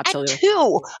mean, at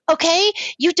 2, okay,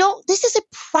 this is a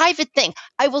private thing.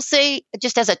 I will say,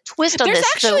 just as a twist on there's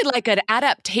this, actually like an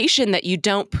adaptation that you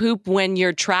don't poop when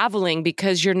you're traveling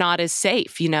because you're not as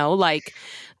safe. Like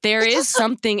there is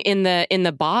something in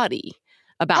the body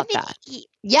about that.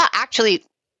 Yeah, actually,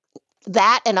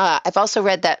 that, and I've also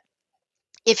read that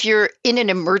if you're in an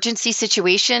emergency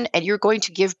situation and you're going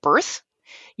to give birth,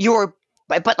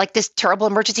 but like this terrible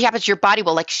emergency happens, your body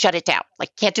will like shut it down. Like,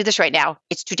 can't do this right now.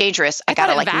 It's too dangerous. I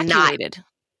gotta like evacuated. Not.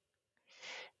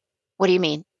 What do you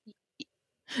mean?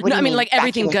 I mean like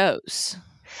everything goes.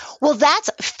 Well,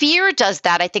 fear does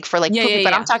that, I think, for like pooping,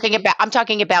 but yeah. I'm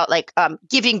talking about like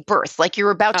giving birth. Like you're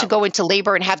about to go into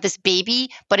labor and have this baby,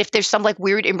 but if there's some like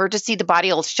weird emergency, the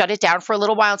body will shut it down for a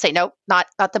little while and say, no, not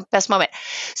the best moment.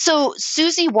 So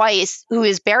Susie Weiss, who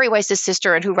is Bari Weiss's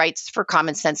sister and who writes for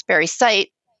Common Sense Bari's site,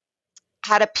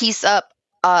 had a piece up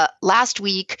last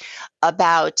week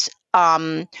about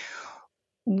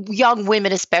young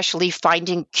women, especially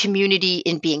finding community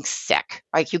in being sick.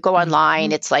 Like you go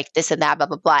online, it's like this and that, blah,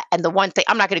 blah, blah. And the one thing,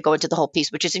 I'm not going to go into the whole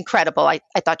piece, which is incredible. I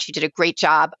thought she did a great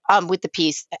job with the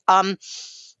piece. There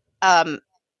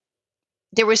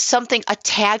was a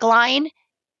tagline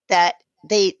that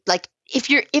they like,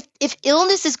 if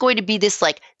illness is going to be this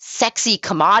like sexy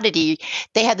commodity,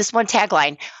 they had this one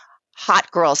tagline: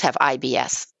 hot girls have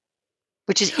IBS,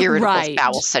 which is irritable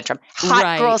bowel syndrome.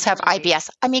 Hot girls have IBS.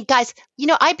 I mean, guys,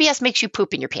 IBS makes you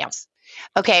poop in your pants,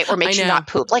 okay, or makes you not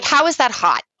poop. Like, how is that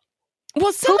hot?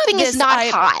 Well, pooping is not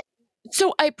hot.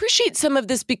 So I appreciate some of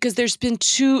this because there's been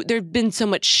so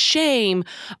much shame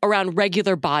around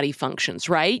regular body functions,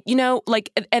 right?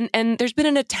 And there's been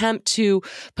an attempt to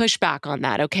push back on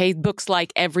that. Okay, books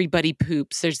like Everybody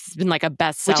Poops. There's been like a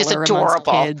bestseller, which is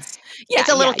adorable. Kids. Yeah, it's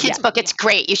a little kid's book. It's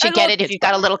great. You should get it if you've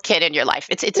got a little kid in your life.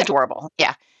 It's adorable.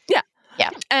 Yeah.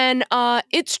 Yeah. And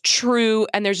it's true,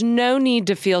 and there's no need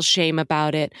to feel shame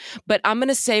about it. But I'm going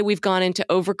to say we've gone into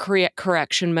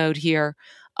overcorrection mode here.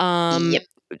 Yep.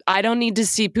 I don't need to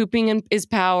see pooping is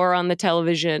power on the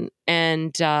television,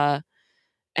 and I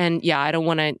don't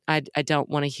want to. I don't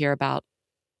want to hear about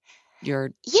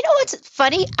your. You know what's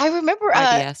funny? I remember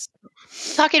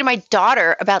talking to my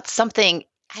daughter about something.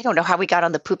 I don't know how we got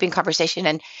on the pooping conversation,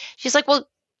 and she's like, "Well,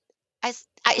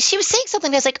 she was saying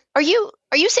something." I was like, "Are you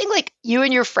saying like you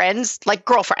and your friends, like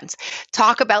girlfriends,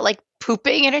 talk about like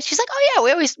pooping?" And she's like, "Oh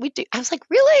yeah, we do." I was like,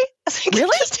 "Really?" I was like,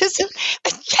 "Really?"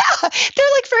 Yeah,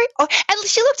 they're like very. Oh, and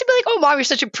she looked at me like, "Oh, Mom, you're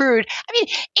such a prude." I mean,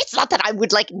 it's not that I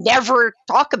would like never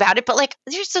talk about it, but like,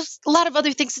 there's just a lot of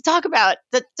other things to talk about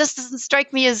that just doesn't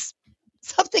strike me as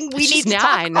something we need to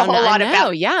talk a whole lot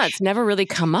about. Yeah, it's never really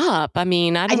come up. I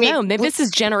mean, I don't know. Maybe this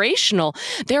is generational.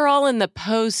 They're all in the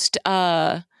post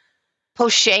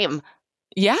shame.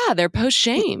 Yeah, they're post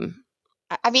shame.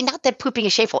 I mean, not that pooping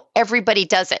is shameful. Everybody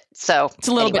does it. So it's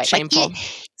a little bit shameful.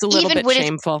 It's a little bit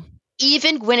shameful.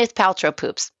 Even Gwyneth Paltrow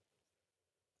poops.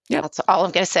 Yeah, that's all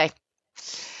I'm going to say.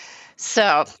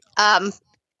 So,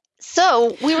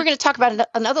 we were going to talk about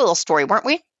another little story, weren't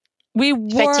we? We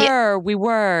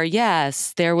were.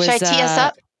 Yes, there was. Should I tee us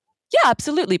up? Yeah,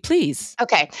 absolutely. Please.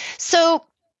 Okay. So,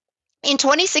 in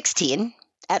 2016.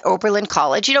 At Oberlin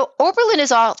College, Oberlin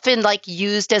is often like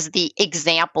used as the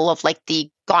example of like the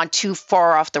gone too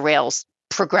far off the rails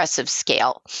progressive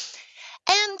scale.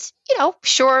 And,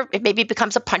 sure, it maybe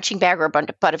becomes a punching bag or a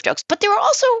butt of jokes, but there are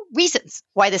also reasons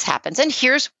why this happens. And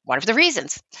here's one of the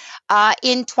reasons.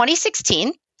 In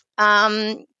 2016,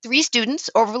 3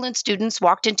 Oberlin students,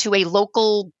 walked into a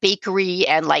local bakery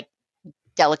and like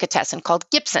delicatessen called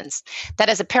Gibson's that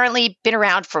has apparently been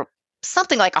around for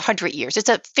something like 100 years. It's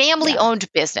a Yeah.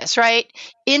 family-owned business, right?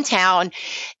 In town.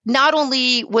 Not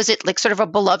only was it like sort of a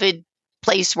beloved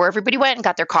place where everybody went and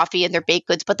got their coffee and their baked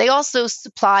goods, but they also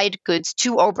supplied goods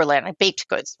to Oberlin, like baked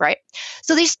goods, right?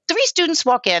 So these three students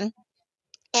walk in,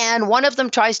 and one of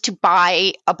them tries to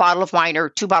buy a bottle of wine or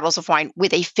two bottles of wine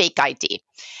with a fake ID.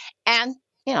 And,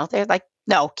 they're like,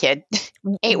 no, kid,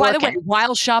 ain't By the working. way,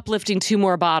 while shoplifting 2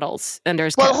 more bottles under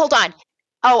his Well, coat. hold on.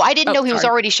 Oh, I didn't know he was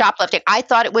sorry. already shoplifting. I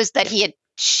thought it was that he had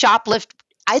shoplifted.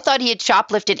 I thought he had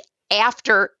shoplifted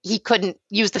after he couldn't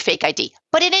use the fake ID.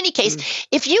 But in any case,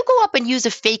 if you go up and use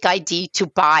a fake ID to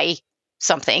buy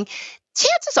something,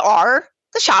 chances are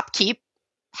the shopkeep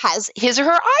has his or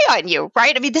her eye on you,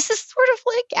 right? I mean, this is sort of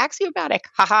like axiomatic.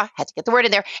 Haha, had to get the word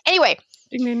in there. Anyway,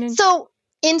 Ding, ding, ding. so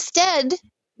instead,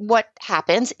 what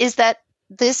happens is that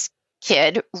this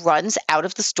kid runs out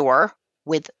of the store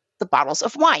with the bottles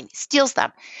of wine, steals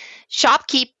them.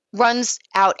 Shopkeep runs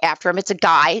out after him. It's a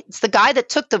guy. It's the guy that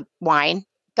took the wine.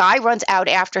 Guy runs out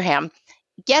after him,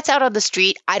 gets out on the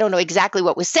street. I don't know exactly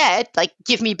what was said, like,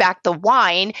 give me back the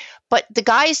wine. But the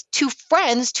guy's two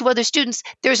friends, two other students,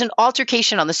 there's an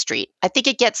altercation on the street. I think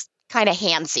it gets kind of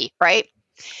handsy, right?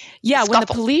 Yeah, when the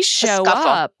Scuffle. police show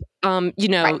scuffle. up,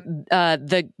 Right.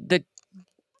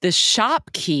 the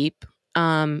shopkeep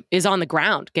is on the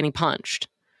ground getting punched.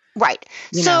 Right.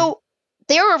 You So know.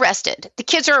 they're arrested. The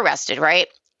kids are arrested, right?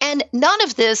 And none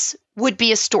of this would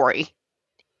be a story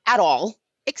at all,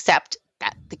 except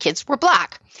that the kids were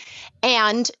Black.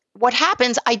 And what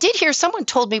happens, I did hear someone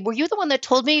told me, were you the one that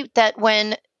told me that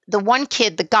when the one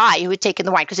kid, the guy who had taken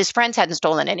the wine, because his friends hadn't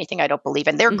stolen anything, I don't believe,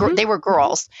 and they were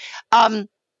girls,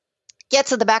 gets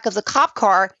to the back of the cop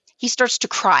car, he starts to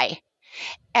cry.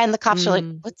 And the cops are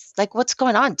like, what's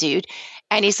going on, dude?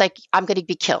 And he's like, I'm going to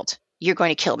be killed. You're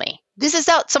going to kill me. This is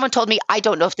out. Someone told me, I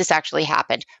don't know if this actually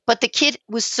happened, but the kid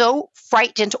was so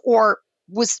frightened, or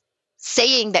was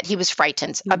saying that he was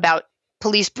frightened about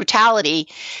police brutality,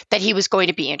 that he was going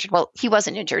to be injured. Well, he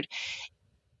wasn't injured.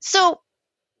 So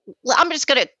I'm just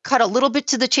going to cut a little bit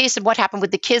to the chase of what happened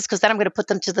with the kids, because then I'm going to put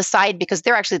them to the side, because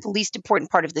they're actually the least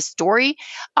important part of this story.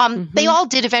 They all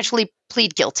did eventually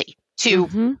plead guilty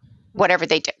to whatever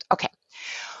they did. Okay.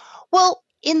 Well,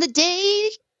 in the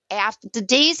days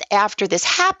after this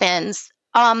happens,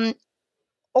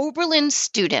 Oberlin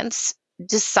students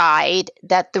decide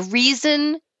that the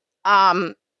reason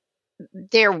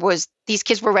these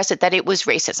kids were arrested, that it was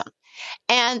racism.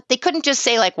 And they couldn't just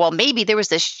say, like, well, maybe there was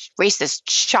this racist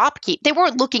shopkeep. They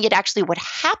weren't looking at actually what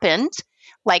happened.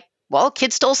 Like, well,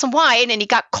 kid stole some wine and he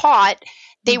got caught.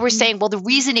 They were saying, well, the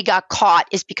reason he got caught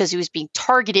is because he was being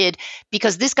targeted,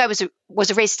 because this guy was a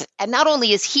racist. And not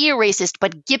only is he a racist,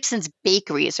 but Gibson's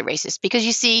Bakery is a racist. Because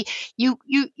you see, you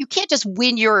can't just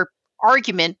win your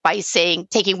argument by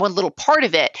taking one little part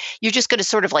of it. You're just going to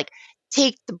sort of like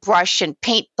take the brush and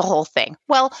paint the whole thing.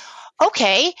 Well,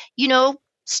 okay,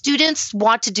 students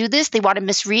want to do this. They want to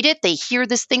misread it. They hear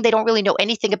this thing they don't really know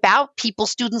anything about.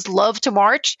 Students love to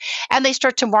march, and they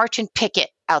start to march and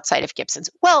picket outside of Gibson's.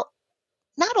 Well,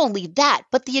 not only that,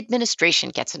 but the administration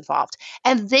gets involved,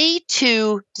 and they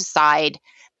too decide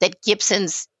that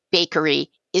Gibson's Bakery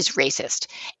is racist.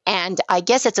 And I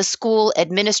guess it's a school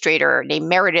administrator named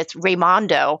Meredith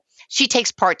Raimondo. She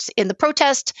takes part in the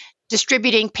protest,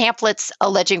 distributing pamphlets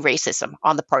alleging racism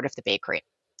on the part of the bakery.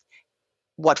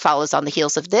 What follows on the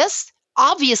heels of this?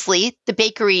 Obviously, the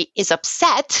bakery is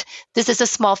upset. This is a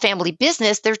small family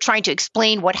business. They're trying to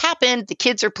explain what happened. The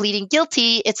kids are pleading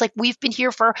guilty. It's like, we've been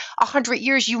here for 100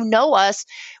 years. You know us.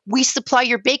 We supply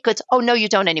your baked goods. Oh, no, you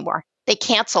don't anymore. They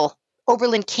cancel.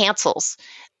 Oberlin cancels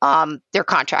their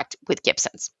contract with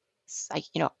Gibson's.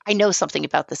 I know something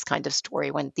about this kind of story,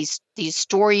 when these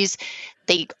stories,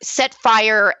 they set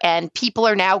fire, and people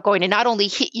are now going to not only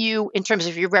hit you in terms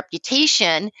of your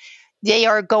reputation, they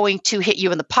are going to hit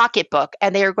you in the pocketbook,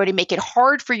 and they are going to make it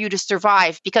hard for you to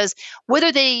survive, because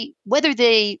whether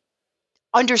they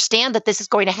understand that this is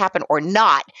going to happen or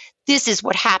not, this is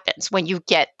what happens when you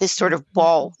get this sort of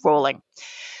ball rolling.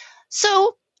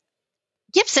 So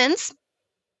Gibson's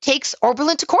takes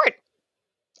Oberlin to court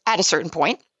at a certain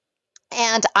point.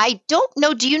 And I don't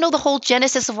know, do you know the whole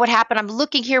genesis of what happened? I'm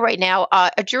looking here right now.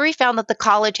 A jury found that the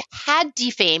college had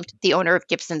defamed the owner of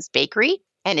Gibson's Bakery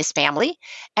and his family,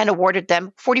 and awarded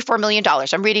them $44 million.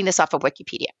 I'm reading this off of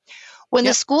Wikipedia. When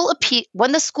the school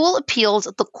appealed,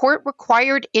 the court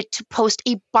required it to post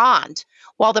a bond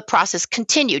while the process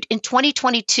continued. In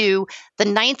 2022, the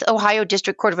Ninth Ohio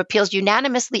District Court of Appeals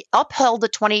unanimously upheld the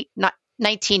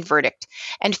 2019 verdict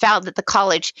and found that the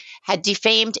college had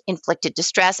defamed, inflicted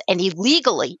distress, and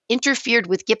illegally interfered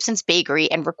with Gibson's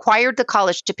Bakery, and required the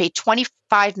college to pay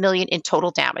 $25 million in total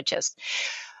damages.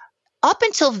 up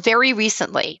until very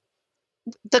recently,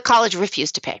 the college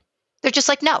refused to pay. They're just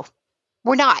like, no,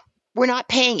 we're not. We're not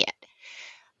paying it.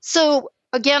 So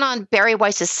again, on Barry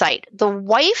Weiss's site, the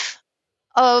wife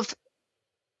of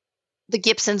the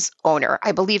Gibson's owner,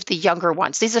 I believe the younger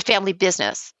ones, this is a family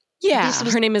business. Yeah,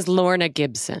 her name is Lorna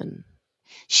Gibson.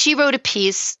 She wrote a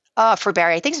piece for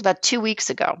Barry, I think it's about 2 weeks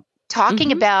ago,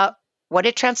 talking about what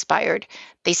had transpired.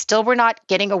 They still were not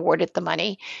getting awarded the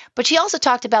money. But she also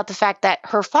talked about the fact that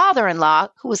her father-in-law,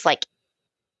 who was like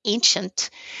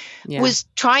ancient, was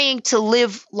trying to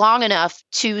live long enough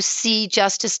to see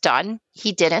justice done.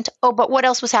 He didn't. Oh, but what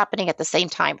else was happening at the same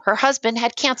time? Her husband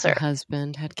had cancer.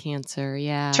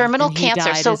 Yeah. Terminal and cancer.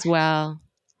 He died as well.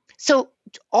 So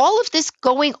all of this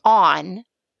going on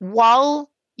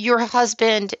while your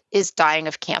husband is dying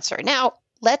of cancer. Now,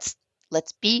 let's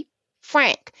be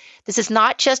frank. This is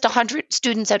not just 100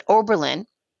 students at Oberlin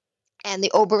and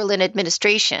the Oberlin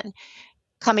administration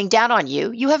coming down on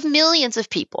you. You have millions of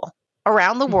people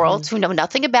around the world who know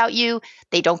nothing about you.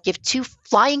 They don't give two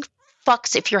flying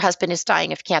fucks if your husband is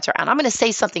dying of cancer. And I'm going to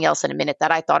say something else in a minute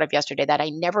that I thought of yesterday that I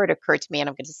never had occurred to me, and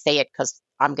I'm going to say it because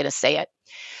I'm going to say it.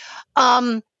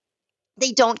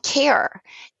 They don't care.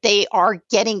 They are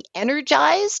getting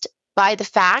energized by the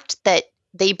fact that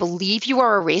they believe you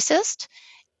are a racist.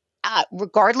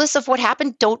 Regardless of what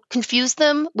happened, don't confuse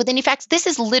them with any facts. This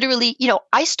is literally,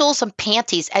 I stole some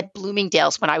panties at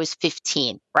Bloomingdale's when I was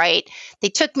 15, right? They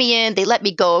took me in, they let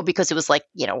me go because it was like,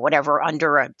 whatever,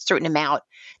 under a certain amount.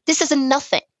 This is a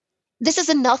nothing. This is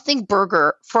a nothing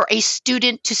burger for a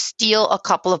student to steal a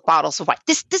couple of bottles of wine.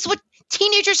 This is what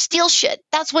teenagers steal shit.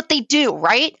 That's what they do,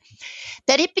 right?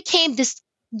 That it became this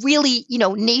really,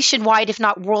 nationwide, if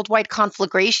not worldwide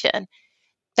conflagration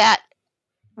that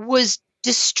was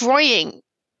destroying,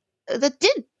 that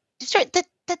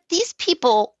these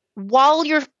people, while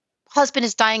your husband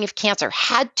is dying of cancer,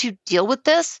 had to deal with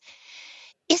this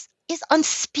is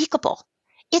unspeakable.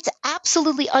 It's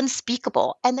absolutely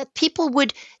unspeakable. And that people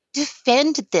would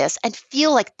defend this and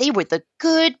feel like they were the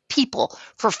good people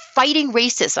for fighting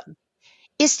racism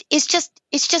is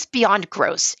just beyond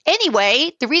gross.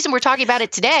 Anyway, the reason we're talking about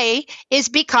it today is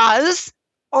because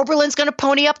Oberlin's going to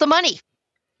pony up the money.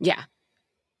 Yeah.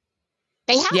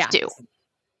 They have to.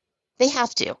 They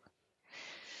have to.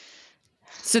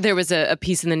 So there was a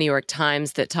piece in the New York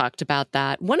Times that talked about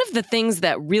that. One of the things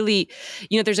that really,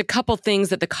 there's a couple things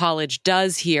that the college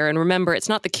does here. And remember, it's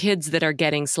not the kids that are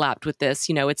getting slapped with this.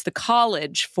 It's the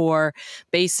college for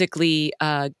basically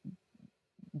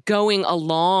going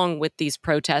along with these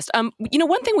protests. One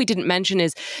thing we didn't mention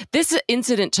is this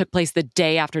incident took place the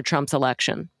day after Trump's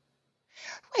election.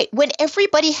 Right. When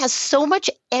everybody has so much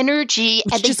energy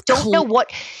and they don't know what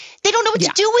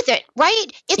to do with it, right?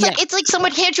 It's like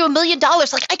someone hands you $1 million,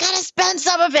 like, I gotta spend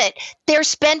some of it.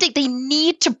 They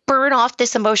need to burn off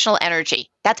this emotional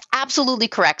energy. That's absolutely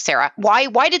correct, Sarah. Why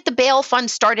did the bail fund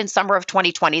start in summer of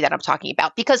 2020 that I'm talking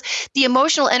about? Because the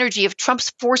emotional energy of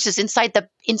Trump's forces inside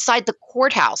the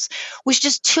courthouse was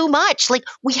just too much. Like,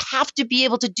 we have to be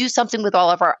able to do something with all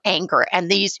of our anger,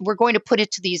 and we're going to put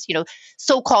it to these,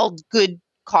 so-called good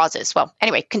causes. Well,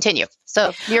 anyway, continue.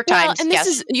 So New York Times. And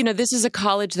this is a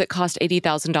college that cost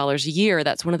 $80,000 a year.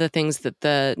 That's one of the things that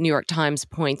the New York Times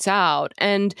points out.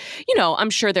 And, I'm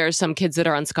sure there are some kids that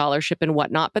are on scholarship and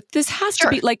whatnot, but this has to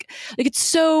be like it's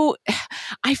so,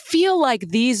 I feel like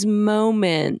these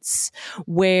moments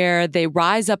where they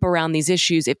rise up around these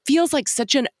issues, it feels like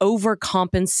such an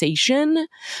overcompensation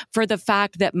for the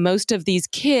fact that most of these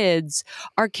kids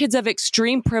are kids of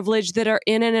extreme privilege that are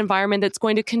in an environment that's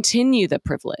going to continue the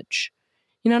privilege.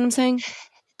 You know what I'm saying?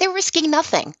 They're risking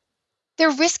nothing.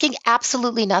 They're risking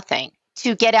absolutely nothing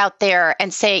to get out there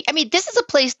and say, this is a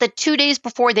place that 2 days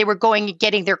before they were going and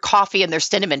getting their coffee and their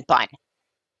cinnamon bun,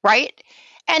 right?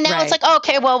 And now it's like,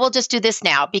 okay, well, we'll just do this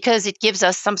now because it gives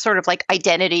us some sort of like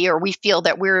identity, or we feel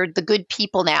that we're the good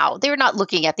people now. They're not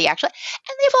looking at the actual,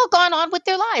 and they've all gone on with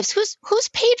their lives. Who's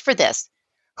paid for this?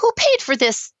 Who paid for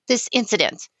this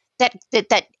incident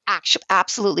that actually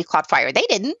absolutely caught fire? They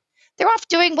didn't. They're off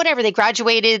doing whatever. They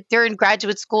graduated. They're in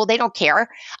graduate school. They don't care.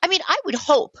 I would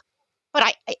hope, but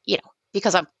I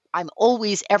because I'm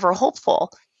always ever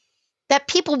hopeful that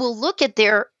people will look at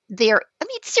their.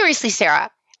 Seriously,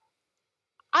 Sarah,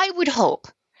 I would hope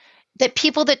that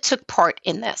people that took part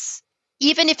in this,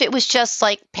 even if it was just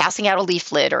like passing out a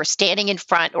leaflet or standing in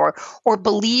front or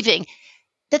believing,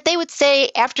 that they would say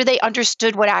after they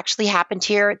understood what actually happened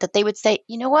here, that they would say,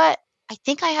 you know what? I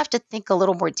think I have to think a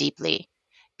little more deeply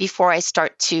before I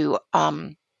start to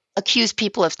accuse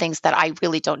people of things that I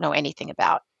really don't know anything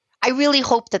about. I really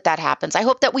hope that happens. I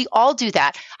hope that we all do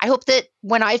that. I hope that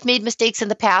when I've made mistakes in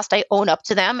the past, I own up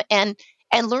to them and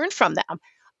and learn from them.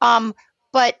 Um,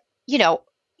 but, you know,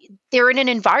 they're in an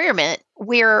environment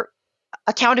where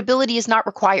accountability is not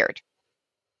required.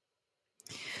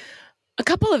 A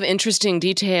couple of interesting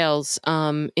details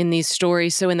in these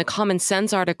stories. So, in the Common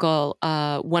Sense article,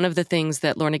 one of the things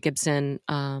that Lorna Gibson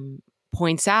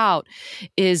points out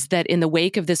is that in the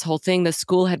wake of this whole thing, the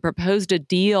school had proposed a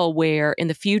deal where, in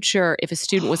the future, if a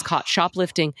student was caught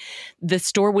shoplifting, the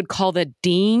store would call the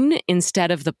dean instead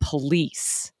of the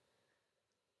police.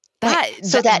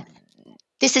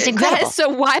 This is incredible. That is so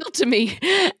wild to me.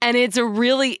 And it's a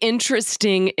really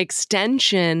interesting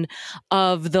extension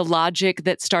of the logic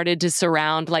that started to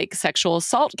surround like sexual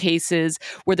assault cases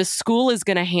where the school is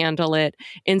going to handle it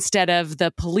instead of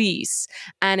the police.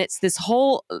 And it's this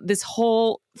whole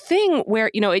thing where,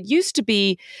 it used to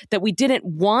be that we didn't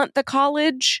want the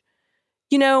college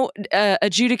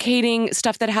adjudicating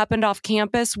stuff that happened off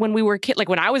campus when we were kids. Like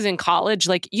when I was in college,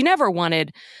 like you never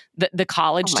wanted the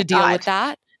college to deal with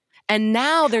that. And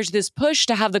now there's this push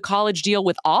to have the college deal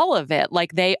with all of it.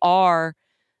 Like they are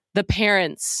the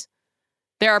parents.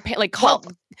 There are like call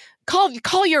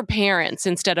your parents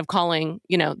instead of calling,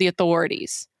 the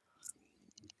authorities.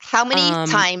 How many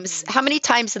times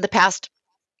in the past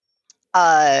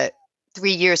 3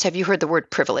 years have you heard the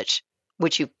word privilege?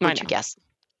 Would you guess?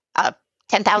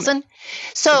 10,000?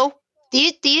 So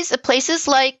these places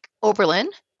like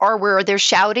Oberlin are where they're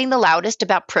shouting the loudest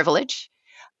about privilege,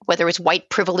 whether it's white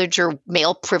privilege or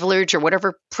male privilege or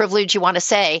whatever privilege you want to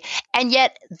say. And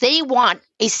yet they want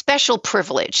a special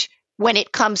privilege when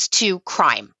it comes to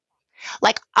crime.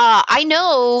 Like, I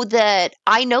know that,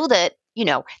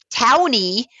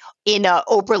 Townie in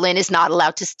Oberlin is not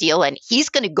allowed to steal and he's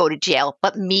going to go to jail.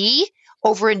 But me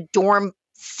over in dorm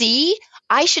C,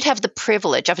 I should have the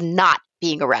privilege of not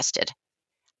being arrested.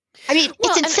 I mean,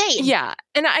 it's insane.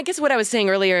 And I guess what I was saying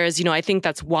earlier is, I think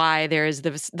that's why there is the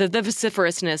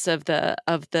vociferousness of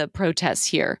the protests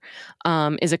here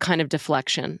is a kind of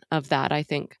deflection of that, I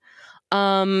think.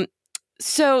 So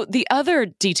the other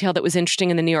detail that was interesting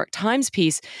in the New York Times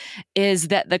piece is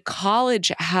that the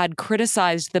college had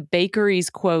criticized the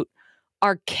bakery's, quote,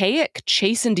 archaic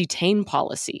chase and detain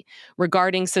policy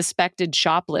regarding suspected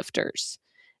shoplifters,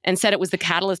 and said it was the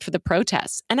catalyst for the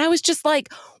protests. And I was just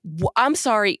like, I'm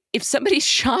sorry, if somebody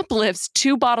shoplifts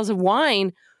 2 bottles of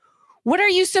wine, what are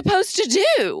you supposed to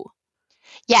do?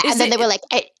 Yeah, and then they were like,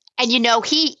 and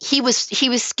he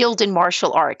was skilled in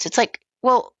martial arts. It's like,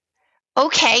 well,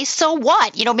 okay, so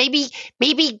what? Maybe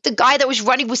the guy that was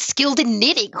running was skilled in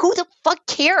knitting. Who the fuck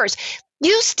cares?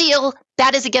 You steal,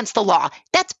 that is against the law.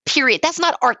 That's period. That's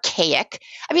not archaic.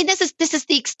 I mean, this is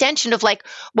the extension of like,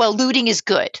 well, looting is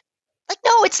good. Like,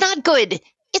 no, it's not good.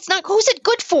 It's not. Who's it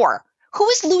good for? Who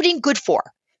is looting good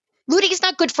for? Looting is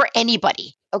not good for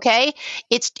anybody. Okay,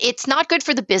 it's not good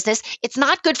for the business. It's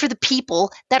not good for the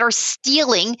people that are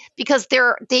stealing because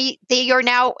they are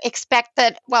now expect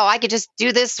that, well, I could just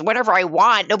do this whenever I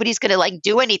want. Nobody's going to like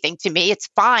do anything to me. It's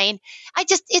fine.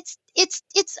 It's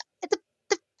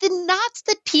the knots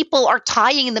that people are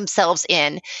tying themselves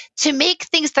in to make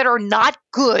things that are not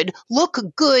good look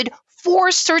good for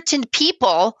certain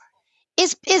people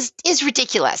is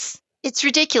ridiculous. It's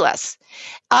ridiculous.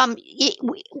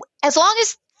 As long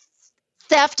as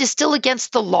theft is still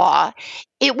against the law,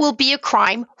 it will be a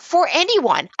crime for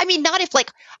anyone. I mean, not if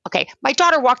like, okay, my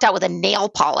daughter walked out with a nail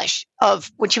polish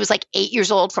of when she was like 8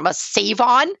 years old from a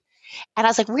Save-On. And I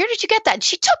was like, where did you get that? And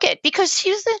she took it because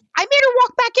I made her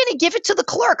walk back in and give it to the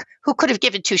clerk who could have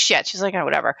given 2 shits. She's like, oh,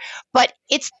 whatever. But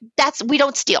we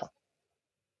don't steal.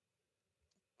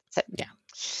 So, yeah.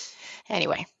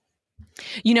 Anyway.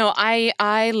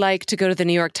 I like to go to the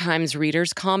New York Times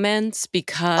readers' comments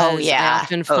because I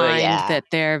often find that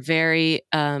they're very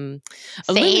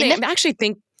illuminating. I actually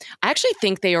think that's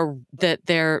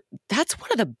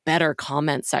one of the better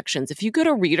comment sections. If you go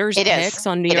to readers' picks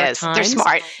on New York Times,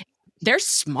 they're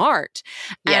smart.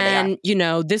 Yeah,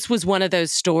 and this was one of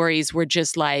those stories where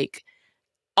just like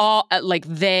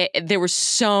there were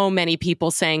so many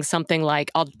people saying something like,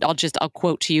 I'll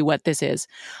quote to you what this is.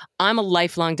 I'm a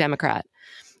lifelong Democrat,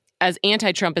 as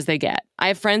anti-Trump as they get. I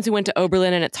have friends who went to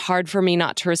Oberlin, and it's hard for me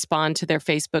not to respond to their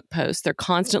Facebook posts. They're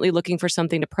constantly looking for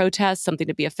something to protest, something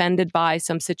to be offended by,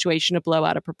 some situation to blow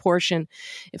out of proportion.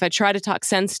 If I try to talk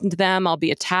sense into them, I'll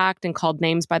be attacked and called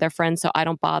names by their friends, so I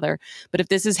don't bother. But if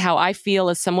this is how I feel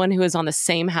as someone who is on the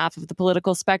same half of the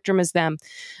political spectrum as them,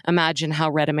 imagine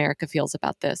how red America feels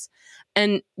about this.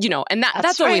 And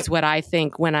that's right. Always what I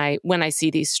think when I see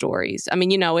these stories. I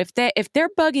mean, if they're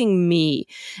bugging me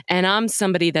and I'm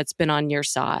somebody that's been on your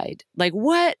side, like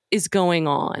what is going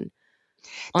on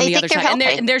they the other side?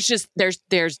 Helping. And there's just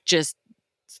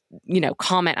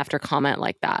comment after comment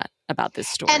like that about this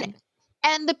story.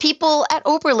 And the people at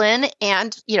Oberlin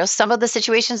and, some of the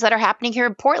situations that are happening here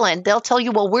in Portland, they'll tell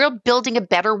you, well, we're building a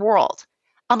better world.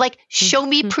 I'm like, show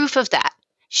me proof of that.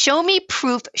 Show me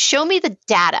proof. Show me the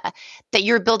data that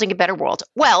you're building a better world.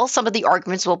 Well, some of the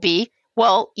arguments will be,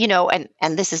 well,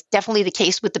 and this is definitely the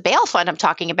case with the bail fund I'm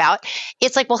talking about.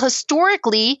 It's like, well,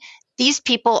 historically, these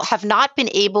people have not been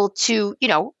able to,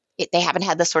 they haven't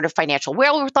had the sort of financial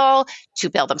wherewithal to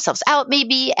bail themselves out,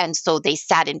 maybe. And so they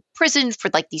sat in prison for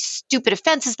like these stupid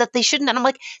offenses that they shouldn't. And I'm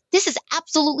like, this is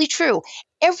absolutely true.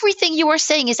 Everything you are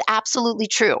saying is absolutely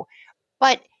true.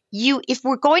 But if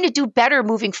we're going to do better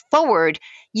moving forward,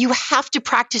 you have to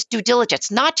practice due diligence,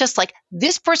 not just like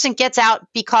this person gets out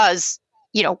because,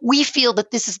 we feel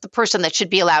that this is the person that should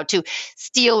be allowed to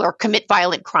steal or commit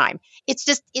violent crime. It's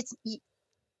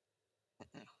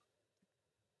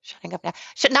shutting up now.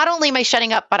 Not only am I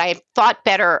shutting up, but I thought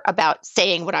better about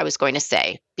saying what I was going to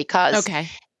say because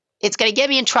it's going to get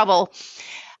me in trouble.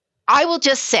 I will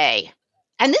just say,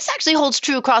 and this actually holds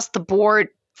true across the board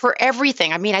for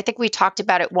everything. I mean, I think we talked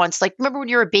about it once. Like, remember when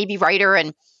you were a baby writer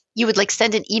and you would like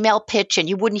send an email pitch and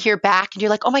you wouldn't hear back and you're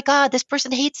like, oh my God, this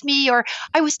person hates me, or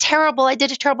I was terrible. I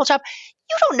did a terrible job.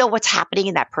 You don't know what's happening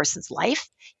in that person's life.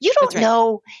 You don't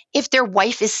know if their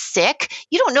wife is sick.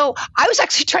 You don't know. I was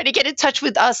actually trying to get in touch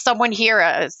with someone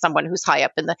here, someone who's high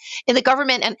up in the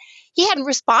government, and he hadn't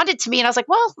responded to me. And I was like,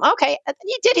 well, okay. And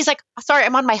he did. He's like, sorry,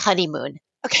 I'm on my honeymoon.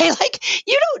 Okay, like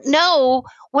you don't know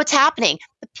what's happening.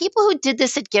 The people who did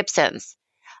this at Gibson's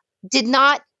did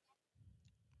not.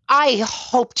 I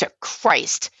hope to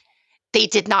Christ they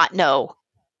did not know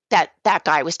that that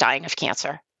guy was dying of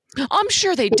cancer. I'm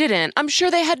sure they didn't. I'm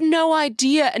sure they had no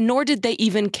idea, nor did they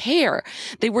even care.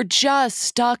 They were just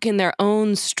stuck in their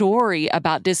own story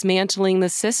about dismantling the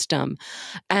system.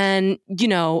 And,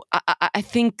 I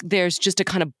think there's just a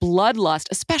kind of bloodlust,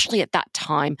 especially at that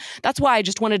time. That's why I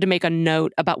just wanted to make a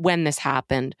note about when this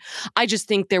happened. I just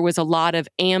think there was a lot of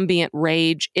ambient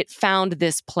rage. It found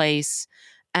this place,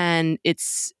 and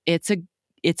it's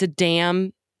a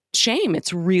damn shame.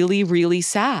 It's really, really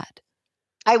sad.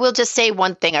 I will just say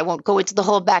one thing. I won't go into the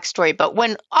whole backstory, but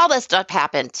when all that stuff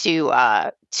happened to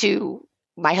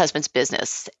my husband's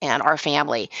business and our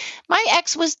family, my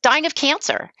ex was dying of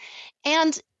cancer.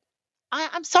 And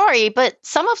I'm sorry, but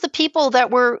some of the people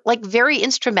that were like very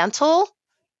instrumental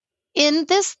in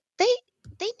this, they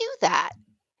knew that.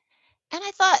 And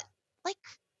I thought, like,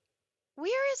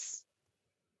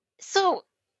 so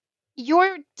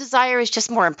your desire is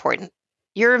just more important.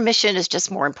 Your mission is just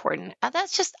more important.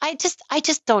 That's just, I just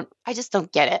don't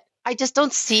get it. I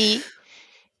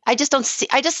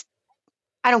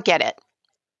don't get it.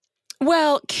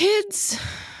 Well, kids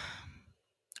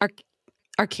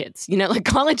are kids, like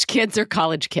college kids are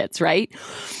college kids, right?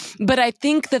 But I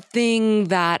think the thing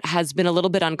that has been a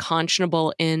little bit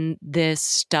unconscionable in this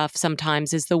stuff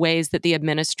sometimes is the ways that the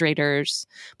administrators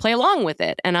play along with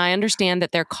it. And I understand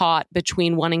that they're caught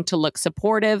between wanting to look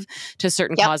supportive to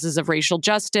certain causes of racial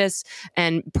justice,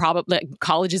 and probably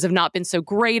colleges have not been so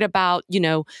great about,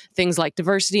 things like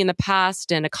diversity in the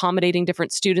past and accommodating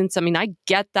different students. I mean, I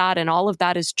get that, and all of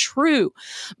that is true.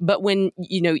 But when,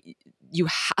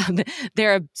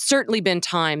 there have certainly been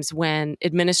times when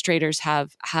administrators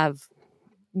have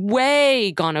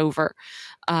way gone over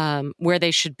where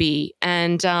they should be.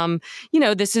 And,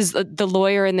 this is the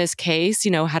lawyer in this case,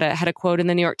 had a quote in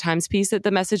the New York Times piece that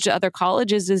the message to other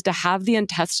colleges is to have the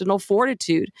intestinal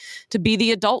fortitude to be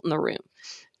the adult in the room.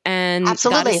 And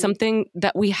Absolutely. That is something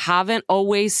that we haven't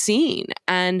always seen.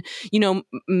 And,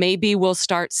 maybe we'll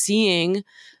start seeing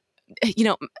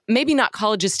maybe not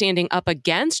colleges standing up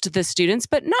against the students,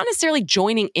 but not necessarily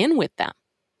joining in with them.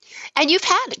 And you've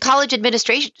had college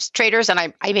administrators, and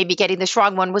I may be getting this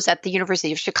wrong. One was at the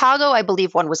University of Chicago. I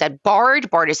believe one was at Bard.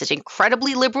 Bard is an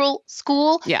incredibly liberal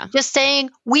school. Yeah. Just saying,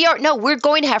 we're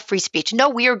going to have free speech. No,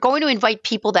 we are going to invite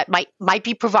people that might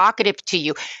be provocative to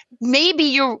you. Maybe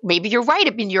you're right. I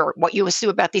mean, what you assume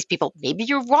about these people. Maybe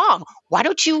you're wrong. Why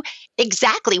don't you?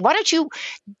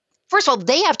 First of all,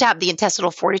 they have to have the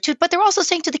intestinal fortitude, but they're also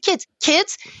saying to the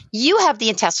kids, you have the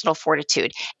intestinal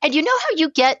fortitude. And you know how you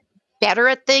get better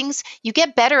at things? You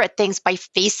get better at things by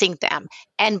facing them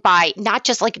and by not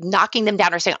just like knocking them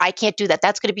down or saying, I can't do that.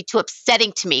 That's going to be too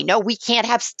upsetting to me. No, we can't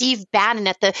have Steve Bannon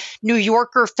at the New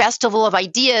Yorker Festival of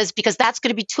Ideas because that's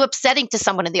going to be too upsetting to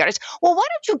someone in the audience. Well, why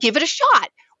don't you give it a shot?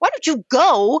 Why don't you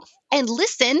go and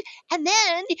listen, and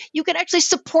then you can actually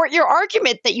support your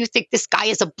argument that you think this guy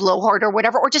is a blowhard or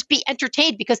whatever, or just be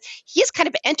entertained because he is kind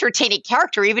of an entertaining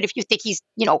character, even if you think he's,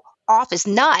 off his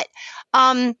nut.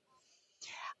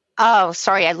 Oh,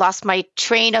 sorry, I lost my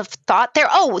train of thought there.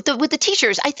 Oh, with the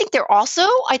teachers, I think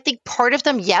part of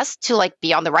them, yes, to like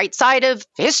be on the right side of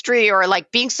history or like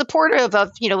being supportive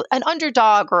of, an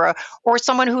underdog or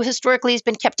someone who historically has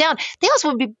been kept down. They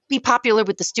also would be popular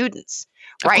with the students,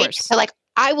 Of right? course. They're like,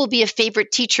 I will be a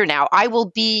favorite teacher now. I will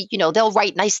be, they'll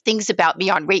write nice things about me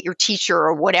on Rate Your Teacher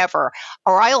or whatever.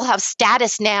 Or I'll have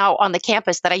status now on the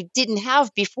campus that I didn't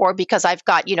have before because I've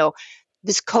got,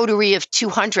 this coterie of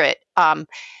 200.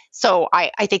 So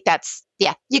I think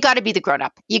yeah, you got to be the grown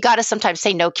up. You got to sometimes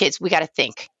say, no, kids, we got to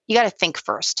think. You got to think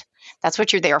first. That's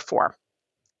what you're there for.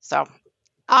 So,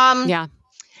 Yeah.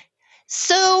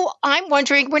 so I'm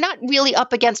wondering, we're not really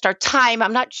up against our time.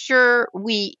 I'm not sure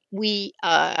we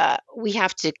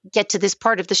have to get to this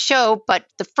part of the show, but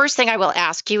the first thing I will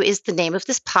ask you is the name of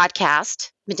this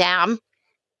podcast, Madame.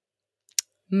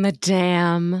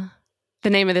 Madame. The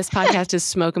name of this podcast is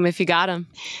Smoke 'em If You Got 'em.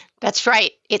 That's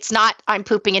right. It's not I'm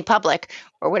pooping in public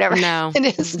or whatever. No,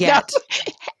 it is. yet.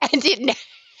 No.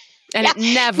 And it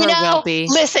never will be.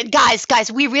 Listen,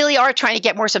 guys, we really are trying to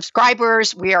get more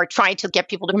subscribers. We are trying to get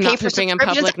people to pay for pooping in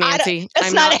subscriptions. public, Nancy.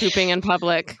 I'm not pooping in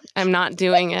public. I'm not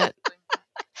doing it.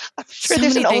 I'm sure so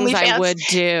there's many an things OnlyFans. I would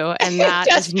do, and that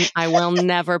is, I will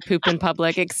never poop in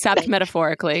public, except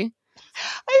metaphorically.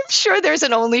 I'm sure there's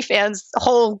an OnlyFans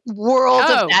whole world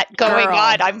of that going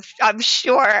on. I'm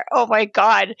sure. Oh my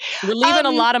God. We're leaving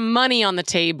a lot of money on the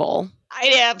table.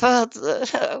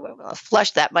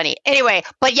 Flush that money. Anyway,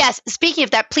 but yes, speaking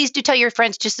of that, please do tell your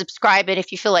friends to subscribe. And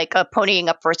if you feel like ponying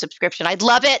up for a subscription, I'd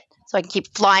love it. So I can keep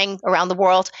flying around the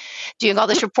world doing all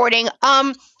this reporting.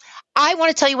 I want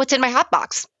to tell you what's in my hot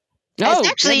box. Oh,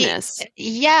 goodness.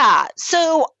 Yeah.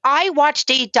 So I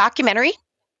watched a documentary,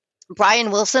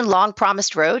 Brian Wilson, Long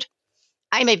Promised Road.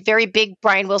 I'm a very big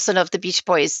Brian Wilson of the Beach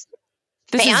Boys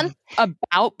fan. This is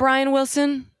about Brian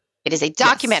Wilson? It is a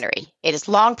documentary. Yes. It is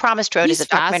Long Promised Road. He's is a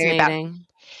documentary about.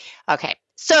 Okay.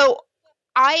 So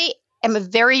I am a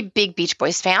very big Beach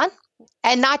Boys fan.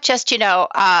 And not just,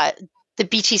 the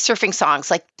beachy surfing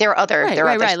songs. Like there are other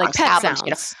songs, like Pet albums,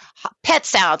 Sounds. Pet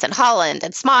Sounds and Holland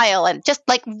and Smile and just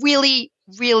like really,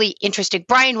 really interesting.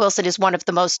 Brian Wilson is one of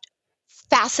the most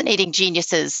fascinating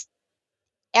geniuses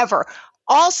ever.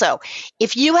 Also,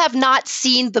 if you have not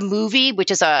seen the movie, which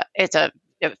is it's a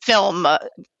film,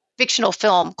 fictional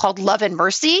film called Love and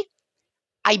Mercy,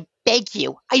 I beg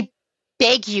you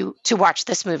to watch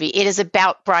this movie. It is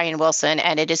about Brian Wilson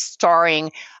and it is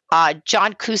starring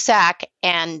John Cusack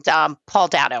and Paul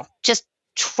Dano. Just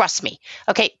trust me.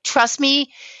 Okay, trust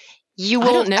me. You will.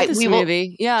 I don't know this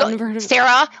movie. Yeah, I've never heard of it.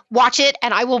 Sarah, watch it,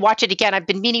 and I will watch it again. I've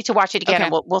been meaning to watch it again,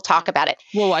 and we'll talk about it.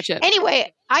 We'll watch it.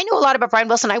 Anyway, I know a lot about Brian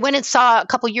Wilson. I went and saw a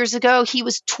couple years ago. He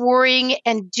was touring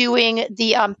and doing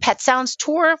the Pet Sounds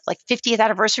tour, like 50th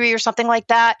anniversary or something like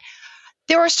that.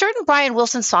 There are certain Brian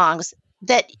Wilson songs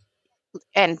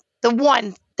and the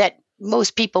one that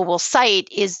most people will cite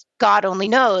is God Only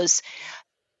Knows.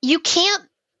 You can't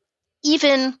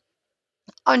even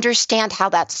understand how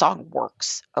that song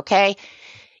works, okay?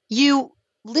 You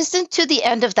listen to the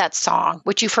end of that song,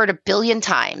 which you've heard a billion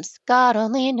times. God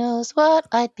only knows what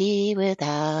I'd be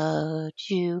without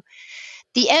you.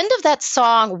 The end of that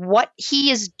song, what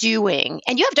he is doing,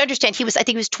 and you have to understand, I think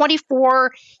he was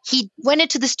 24. He went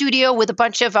into the studio with a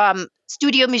bunch of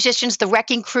studio musicians, the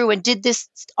Wrecking Crew, and did this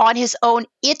on his own.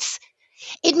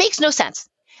 It makes no sense,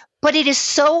 but it is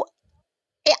so.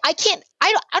 I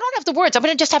don't have the words. I'm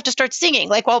going to just have to start singing.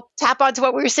 Like, well, tap onto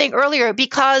what we were saying earlier,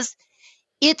 because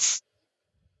it's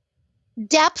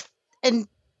depth and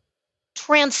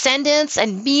transcendence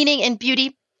and meaning and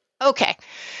beauty. Okay.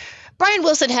 Brian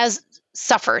Wilson has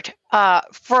suffered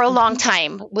for a long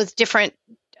time with different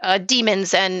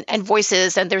demons and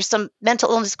voices, and there's some mental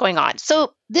illness going on.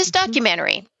 So this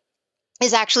documentary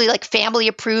is actually like family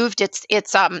approved. It's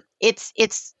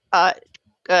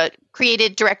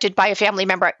created, directed by a family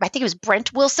member. I think it was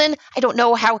Brent Wilson. I don't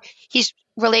know how he's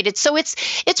related. So it's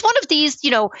one of these,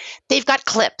 they've got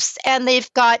clips and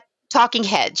they've got talking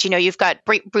heads. You've got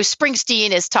Bruce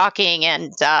Springsteen is talking,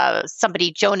 and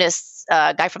somebody Jonas,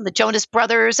 guy from the Jonas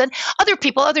Brothers, and other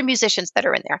people, other musicians that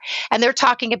are in there. And they're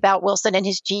talking about Wilson and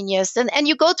his genius. And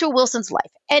you go through Wilson's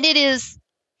life, and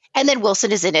then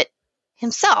Wilson is in it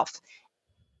himself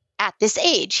at this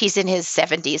age. He's in his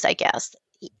 70s, I guess.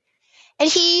 And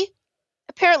he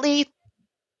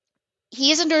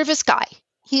is a nervous guy.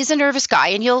 He's a nervous guy.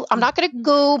 And I'm not going to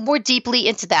go more deeply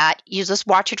into that. You just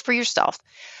watch it for yourself.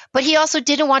 But he also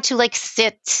didn't want to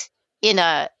sit in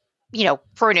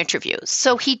for an interview.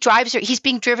 So he's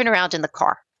being driven around in the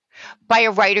car by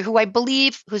a writer who I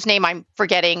believe, whose name I'm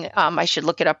forgetting. I should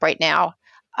look it up right now.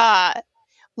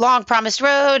 Long Promised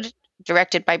Road,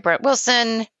 directed by Brent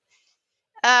Wilson.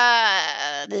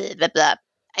 blah, blah.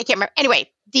 I can't remember. Anyway,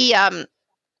 the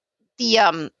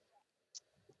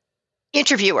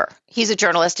interviewer, he's a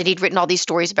journalist, and he'd written all these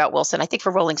stories about Wilson, I think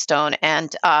for Rolling Stone,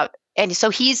 and so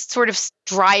he's sort of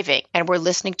driving, and we're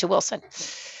listening to Wilson.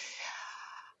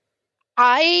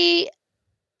 I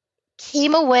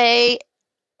came away.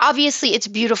 Obviously, it's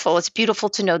beautiful. It's beautiful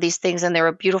to know these things, and there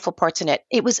are beautiful parts in it.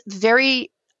 It was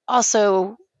very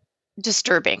also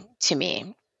disturbing to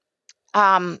me.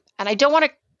 And I don't want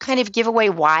to kind of give away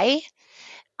why.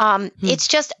 It's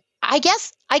just, I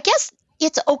guess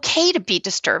it's okay to be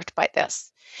disturbed by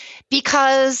this,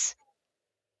 because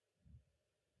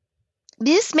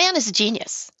this man is a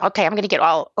genius. Okay, I'm going to get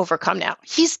all overcome now.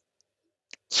 He's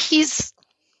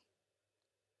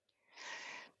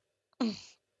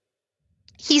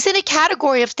in a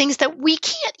category of things that we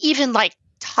can't even like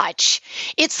touch.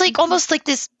 It's like almost like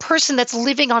this person that's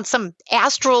living on some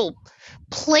astral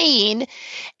plane,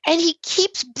 and he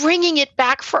keeps bringing it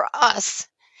back for us.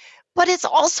 But it's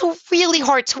also really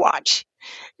hard to watch.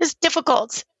 It's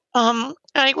difficult. And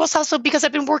it was also because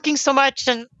I've been working so much,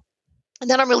 and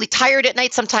then I'm really tired at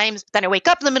night sometimes. Then I wake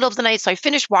up in the middle of the night, so I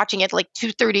finish watching it like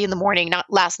 2:30 in the morning, not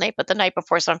last night, but the night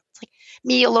before. So it's like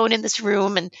me alone in this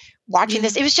room and watching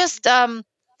this. It was just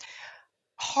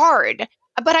hard.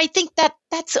 But I think that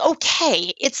that's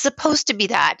okay. It's supposed to be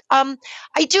that.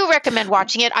 I do recommend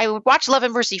watching it. I would watch Love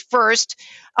and Mercy first,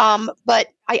 but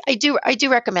I do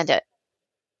recommend it.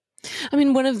 I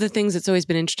mean, one of the things that's always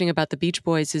been interesting about the Beach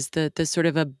Boys is the sort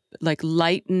of a like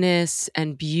lightness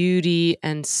and beauty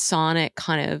and sonic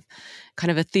kind of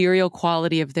ethereal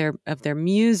quality of their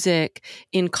music,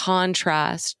 in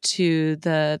contrast to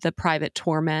the private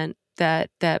torment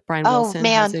that Brian Wilson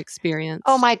has experienced.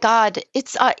 Oh my God,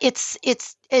 it's and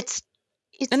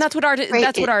that's what art.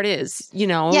 That's what art is. You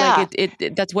know, yeah.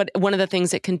 Like that's what one of the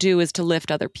things it can do is to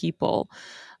lift other people.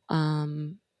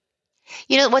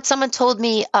 You know what someone told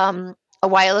me a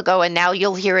while ago, and now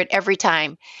you'll hear it every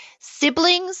time.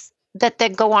 Siblings that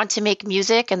then go on to make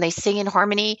music and they sing in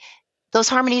harmony, those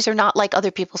harmonies are not like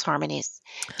other people's harmonies,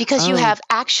 because you have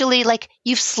actually, like,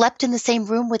 you've slept in the same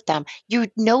room with them. You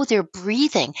know they're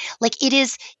breathing. Like it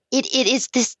is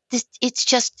this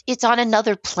it's on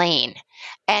another plane.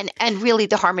 And really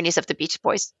the harmonies of the Beach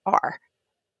Boys are.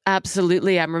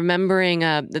 Absolutely. I'm remembering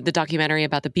the documentary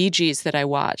about the Bee Gees that I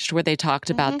watched, where they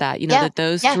talked about that, that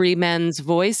those three men's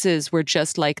voices were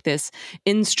just like this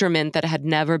instrument that had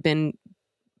never been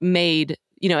made,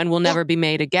 and will never be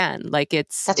made again. Like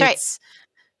it's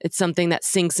something that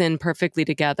sinks in perfectly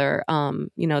together.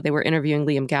 They were interviewing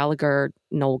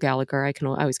Noel Gallagher. I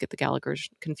always get the Gallaghers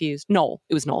confused. Noel.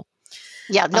 It was Noel.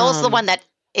 Yeah. Noel's the one that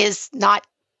is not...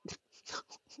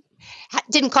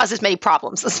 didn't cause as many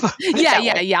problems. Yeah.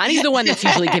 And he's the one that's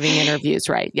usually giving interviews,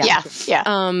 right? Yeah.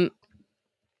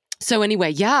 So anyway,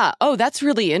 yeah. Oh, that's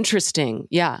really interesting.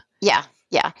 Yeah.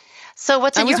 So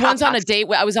what's in your hot box? I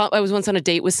was once on a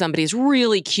date with somebody, this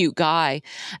really cute guy,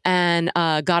 and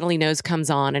God Only Knows comes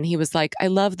on, and he was like, "I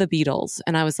love the Beatles,"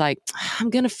 and I was like, "I'm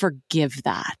gonna forgive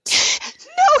that."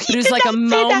 No, it was like a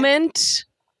moment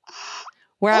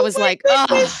where I was like,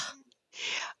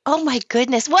 Oh my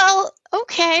goodness. Well,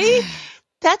 okay.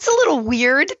 That's a little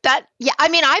weird. I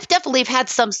mean, I've definitely had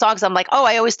some songs I'm like, oh,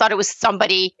 I always thought it was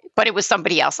somebody, but it was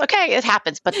somebody else. Okay, it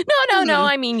happens. But no.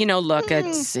 I mean, look,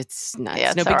 it's not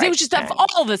no big deal. It was just of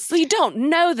all this. You don't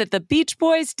know that the Beach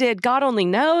Boys did God Only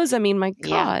Knows. I mean, my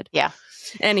God. Yeah.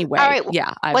 Anyway, all right.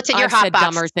 What's in your hot said box?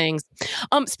 Dumber things.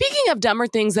 Speaking of dumber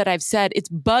things that I've said, it's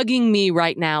bugging me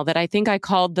right now that I think I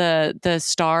called the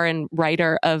star and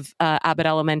writer of Abbott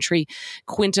Elementary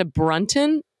Quinta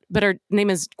Brunson, but her name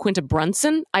is Quinta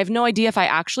Brunson. I have no idea if I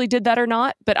actually did that or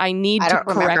not, but I need to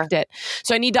correct it.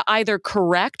 So I need to either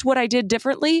correct what I did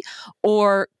differently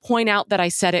or point out that I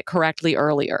said it correctly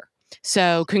earlier.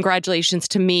 So congratulations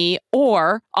to me,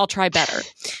 or I'll try better.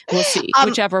 We'll see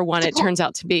whichever one it turns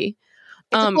out to be.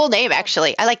 It's a cool name,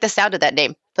 actually. I like the sound of that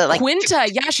name. Quinta,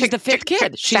 yeah, she's the fifth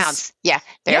kid. Sounds,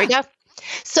 there we go.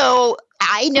 So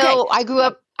I know I grew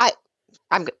up.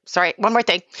 I'm sorry. One more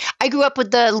thing. I grew up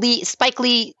with the Spike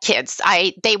Lee kids.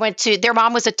 They went to, their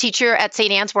mom was a teacher at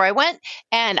St. Anne's where I went,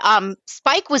 and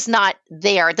Spike was not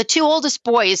there. The two oldest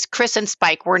boys, Chris and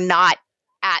Spike, were not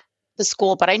at the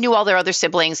school, but I knew all their other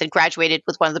siblings and graduated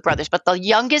with one of the brothers. But the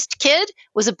youngest kid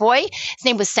was a boy. His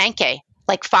name was Sankey,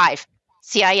 like 5.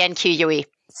 Cinque.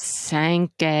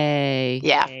 Sankey.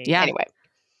 Yeah. Anyway.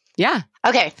 Yeah.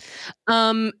 Okay.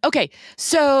 Okay.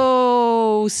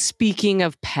 So speaking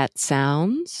of pet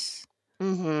sounds,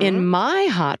 in my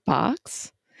hot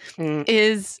box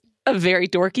is a very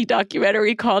dorky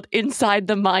documentary called Inside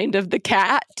the Mind of the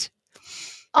Cat.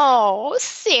 Oh,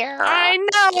 Sarah. I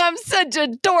know, I'm such a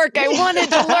dork. I wanted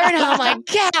to learn how my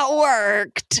cat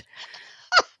worked.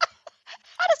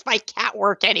 How does my cat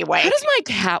work How anyway? does my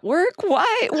cat work?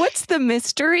 Why? What's the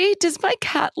mystery? Does my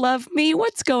cat love me?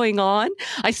 What's going on?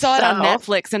 I saw it on So,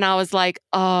 Netflix and I was like,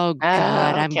 oh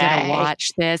God, I'm going to okay.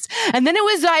 watch this. And then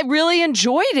I really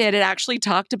enjoyed it. It actually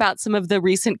talked about some of the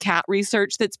recent cat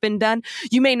research that's been done.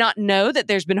 You may not know that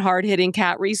there's been hard hitting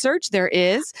cat research. There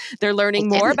is. They're I learning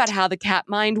more about didn't. how the cat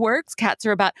mind works.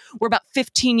 We're about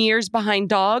 15 years behind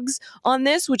dogs on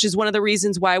this, which is one of the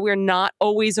reasons why we're not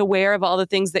always aware of all the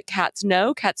things that cats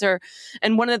know.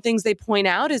 And one of the things they point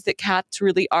out is that cats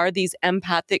really are these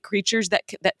empathic creatures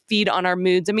that feed on our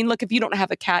moods. I mean, look, if you don't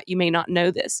have a cat, you may not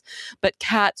know this, but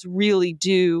cats really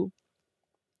do.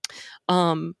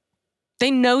 They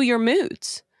know your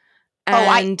moods.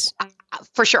 And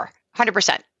For sure,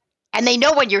 100%. And they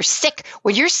know when you're sick.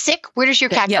 When you're sick, where does your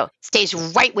cat go? Stays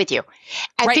right with you.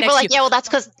 And right people are like, you. yeah, well, that's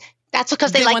because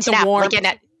they like to nap. Warmth.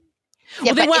 Like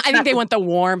well, I think they want the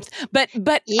warmth. But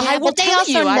yeah, I will but they tell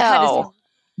also you, know.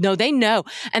 No, they know.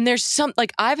 And there's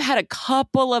I've had a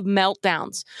couple of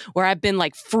meltdowns where I've been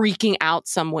like freaking out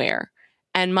somewhere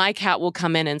and my cat will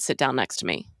come in and sit down next to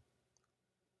me.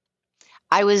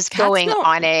 I was going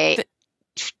on a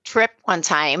trip one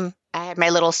time. I had my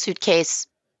little suitcase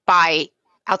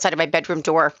outside of my bedroom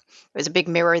door. There was a big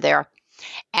mirror there.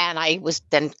 And I was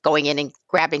then going in and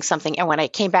grabbing something. And when I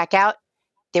came back out,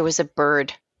 there was a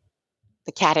bird.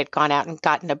 The cat had gone out and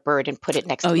gotten a bird and put it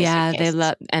next to me. Oh,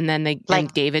 yeah. And then they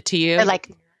gave it to you. They're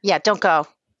like, yeah, don't go.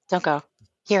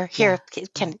 Here,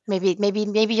 can maybe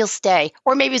you'll stay.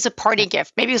 Or maybe it's a parting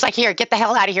gift. Maybe it was like, here, get the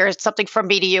hell out of here. It's something from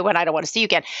me to you and I don't want to see you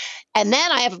again. And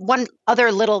then I have one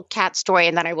other little cat story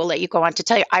and then I will let you go on to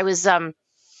tell you. I used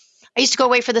to go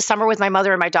away for the summer with my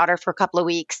mother and my daughter for a couple of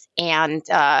weeks. And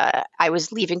I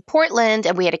was leaving Portland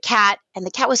and we had a cat and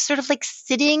the cat was sort of like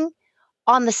sitting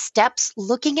on the steps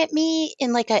looking at me in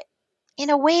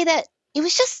a way that it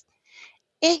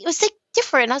was like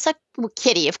different. I was like, well,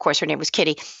 Kitty, of course, her name was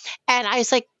Kitty. And I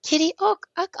was like, Kitty,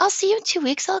 I'll see you in 2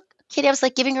 weeks. Kitty, I was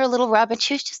like giving her a little rub and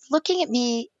she was just looking at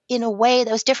me in a way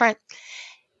that was different.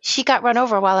 She got run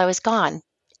over while I was gone.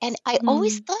 And I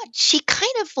always thought she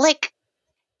kind of like,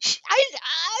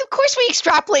 of course we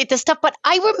extrapolate this stuff, but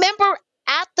I remember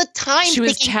at the time she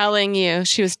was telling you.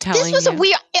 This was a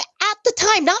weird, at the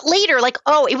time, not later. Like,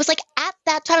 it was like at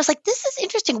that time, I was like, this is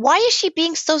interesting. Why is she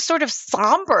being so sort of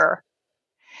somber?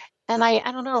 And I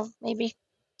don't know, maybe.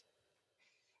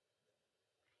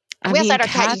 We also had our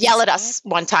cat yell at us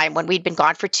one time when we'd been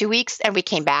gone for 2 weeks and we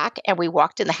came back and we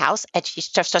walked in the house and she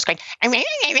just going,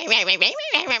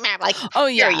 like, oh,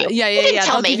 yeah. Yeah.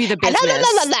 They'll give you the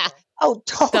business. Oh,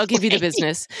 totally. They'll give you the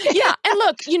business. Yeah. And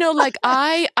look, like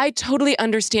I totally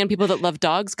understand people that love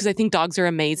dogs because I think dogs are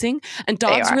amazing and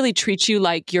dogs really treat you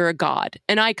like you're a god.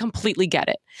 And I completely get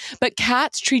it. But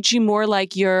cats treat you more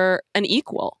like you're an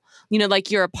equal,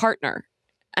 like you're a partner.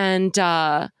 And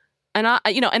they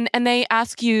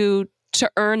ask you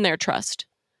to earn their trust.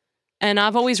 And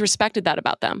I've always respected that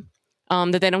about them.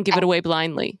 That they don't give it away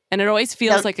blindly. And it always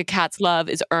feels like a cat's love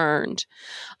is earned.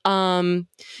 One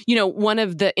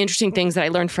of the interesting things that I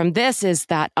learned from this is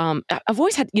that I've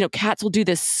always had, cats will do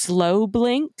this slow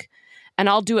blink and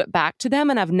I'll do it back to them.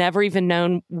 And I've never even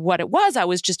known what it was. I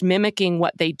was just mimicking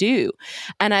what they do.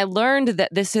 And I learned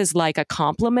that this is like a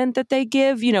compliment that they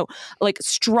give, like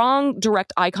strong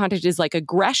direct eye contact is like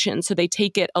aggression. So they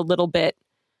take it a little bit,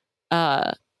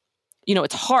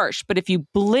 it's harsh, but if you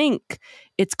blink,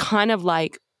 it's kind of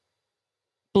like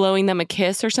blowing them a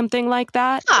kiss or something like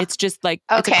that. Huh. It's just like,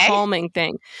 It's a calming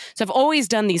thing. So I've always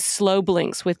done these slow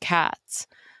blinks with cats.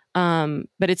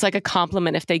 But it's like a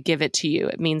compliment if they give it to you.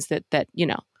 It means that,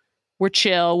 we're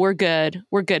chill, we're good,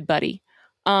 buddy.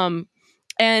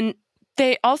 And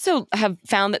they also have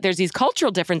found that there's these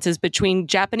cultural differences between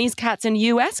Japanese cats and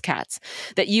U.S. cats,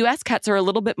 that U.S. cats are a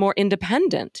little bit more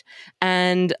independent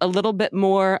and a little bit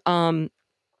more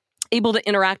able to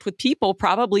interact with people,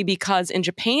 probably because in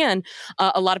Japan,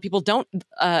 a lot of people don't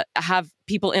have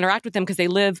people interact with them because they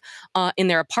live in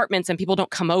their apartments and people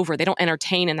don't come over. They don't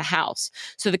entertain in the house.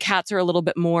 So the cats are a little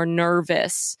bit more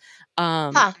nervous.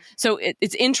 So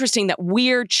it's interesting that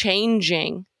we're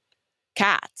changing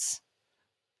cats.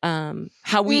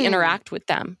 How we interact with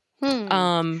them.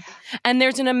 And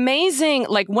there's an amazing,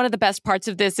 like one of the best parts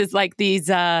of this is like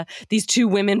these two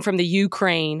women from the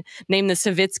Ukraine named the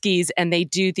Savitskys, and they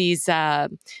do these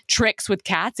tricks with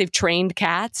cats. They've trained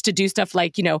cats to do stuff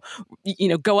like,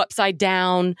 go upside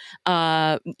down,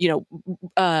 kind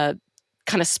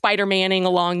kind of Spider-Manning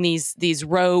along these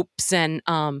ropes and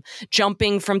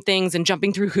jumping from things and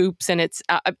jumping through hoops, and it's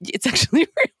actually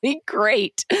really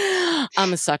great.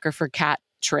 I'm a sucker for cat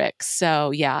tricks, so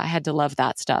yeah, I had to love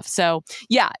that stuff. So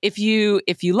yeah, if you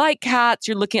like cats,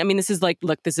 you're looking. I mean, this is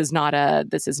not going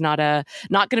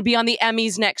to be on the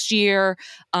Emmys next year,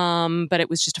 but it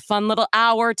was just a fun little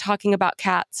hour talking about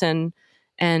cats and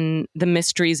the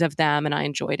mysteries of them, and I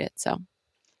enjoyed it.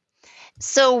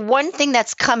 So one thing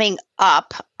that's coming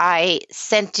up, I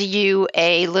sent to you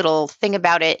a little thing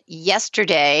about it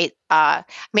yesterday. I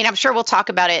mean, I'm sure we'll talk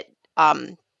about it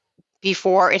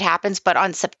before it happens, but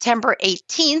on September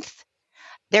 18th,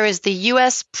 there is the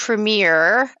U.S.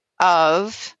 premiere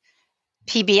of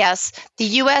PBS, The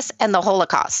U.S. and the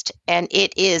Holocaust. And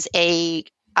it is I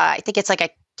think it's like a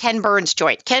Ken Burns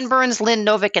joint. Ken Burns, Lynn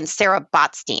Novick, and Sarah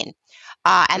Botstein.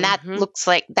 And that looks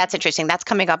like, that's interesting. That's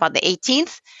coming up on the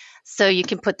 18th. So you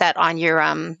can put that on your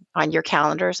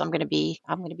calendars. I'm going to be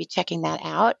checking that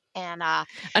out. And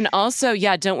also,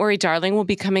 yeah, Don't Worry, Darling will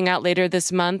be coming out later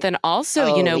this month. And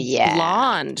also,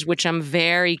 Blonde, which I'm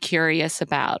very curious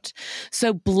about.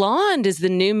 So Blonde is the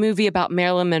new movie about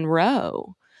Marilyn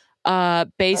Monroe,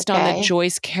 based on the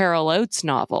Joyce Carol Oates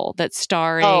novel that's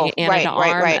starring Anna de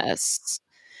Armas.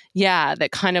 Yeah,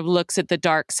 that kind of looks at the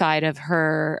dark side of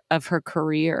her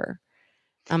career.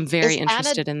 I'm very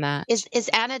interested in that. Is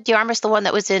Anna de Armas the one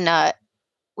that was in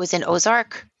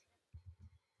Ozark?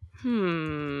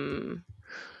 Who's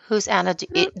Anna?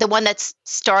 The one that's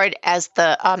starred as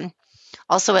the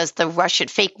also as the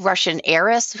fake Russian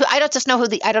heiress. I don't know who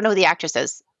the actress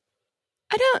is.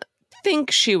 I don't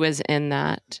think she was in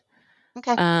that.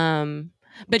 Okay.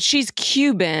 But she's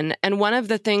Cuban, and one of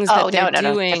the things that they're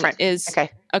doing is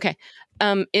okay.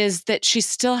 Is that she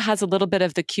still has a little bit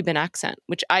of the Cuban accent,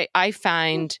 which I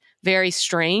find very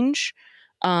strange.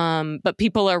 But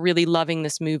people are really loving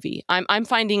this movie. I'm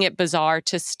finding it bizarre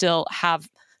to still have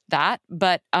that,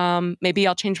 but maybe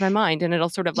I'll change my mind and it'll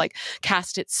sort of like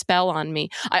cast its spell on me.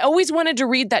 I always wanted to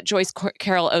read that Joyce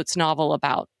Carol Oates novel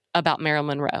about Marilyn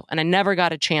Monroe, and I never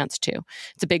got a chance to.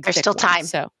 It's a big. There's still time.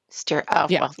 So there's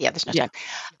no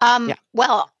time.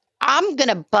 Well, I'm going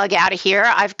to bug out of here.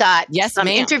 I've got some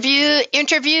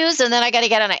interviews, and then I got to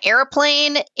get on an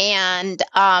airplane. And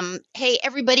hey,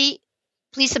 everybody,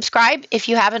 please subscribe if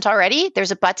you haven't already.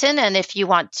 There's a button, and if you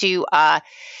want to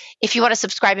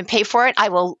subscribe and pay for it, I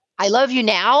love you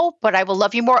now, but I will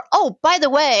love you more. Oh, by the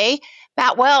way,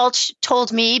 Matt Welch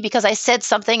told me, because I said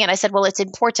something, and I said, well, it's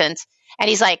important, and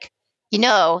he's like,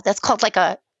 that's called like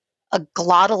a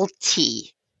glottal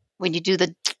T when you do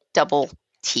the double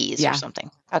T's or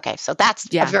something. Okay, so that's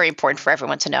very important for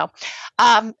everyone to know.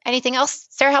 Anything else,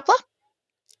 Sarah Hepla?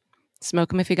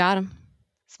 Smoke 'em if you got 'em.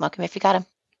 Smoke 'em if you got 'em.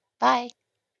 Bye.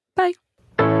 Bye.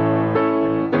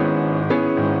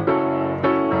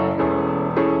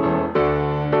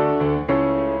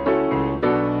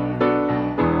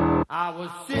 I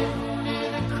was sitting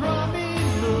in a crummy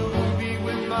movie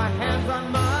with my hands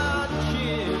on my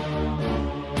chin.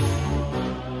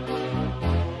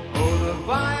 Oh, the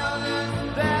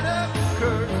violence that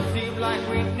occurred seemed like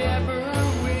we never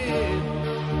win.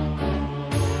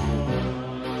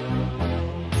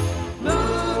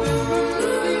 Love and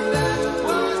mercy, that's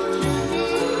what you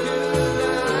need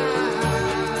tonight.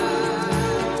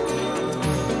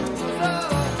 So,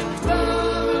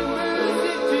 love and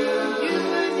mercy to you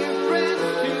and your friends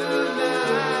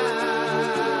tonight.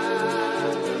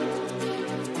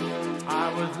 I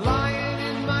was lying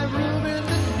in my room and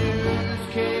the news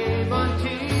came on TV.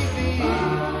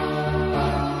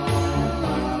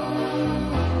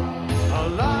 A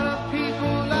lot of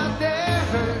people out there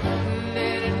hurting,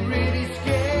 and it really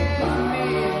scares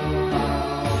me.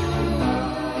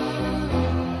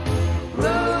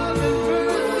 Love and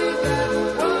mercy,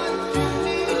 that's what you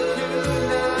need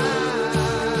tonight.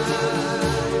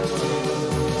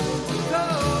 So,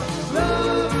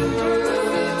 love and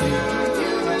mercy to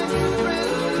you and your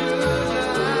friends tonight.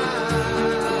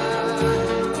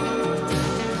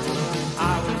 I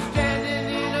was standing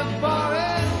in a bar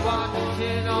and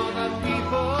watching all the people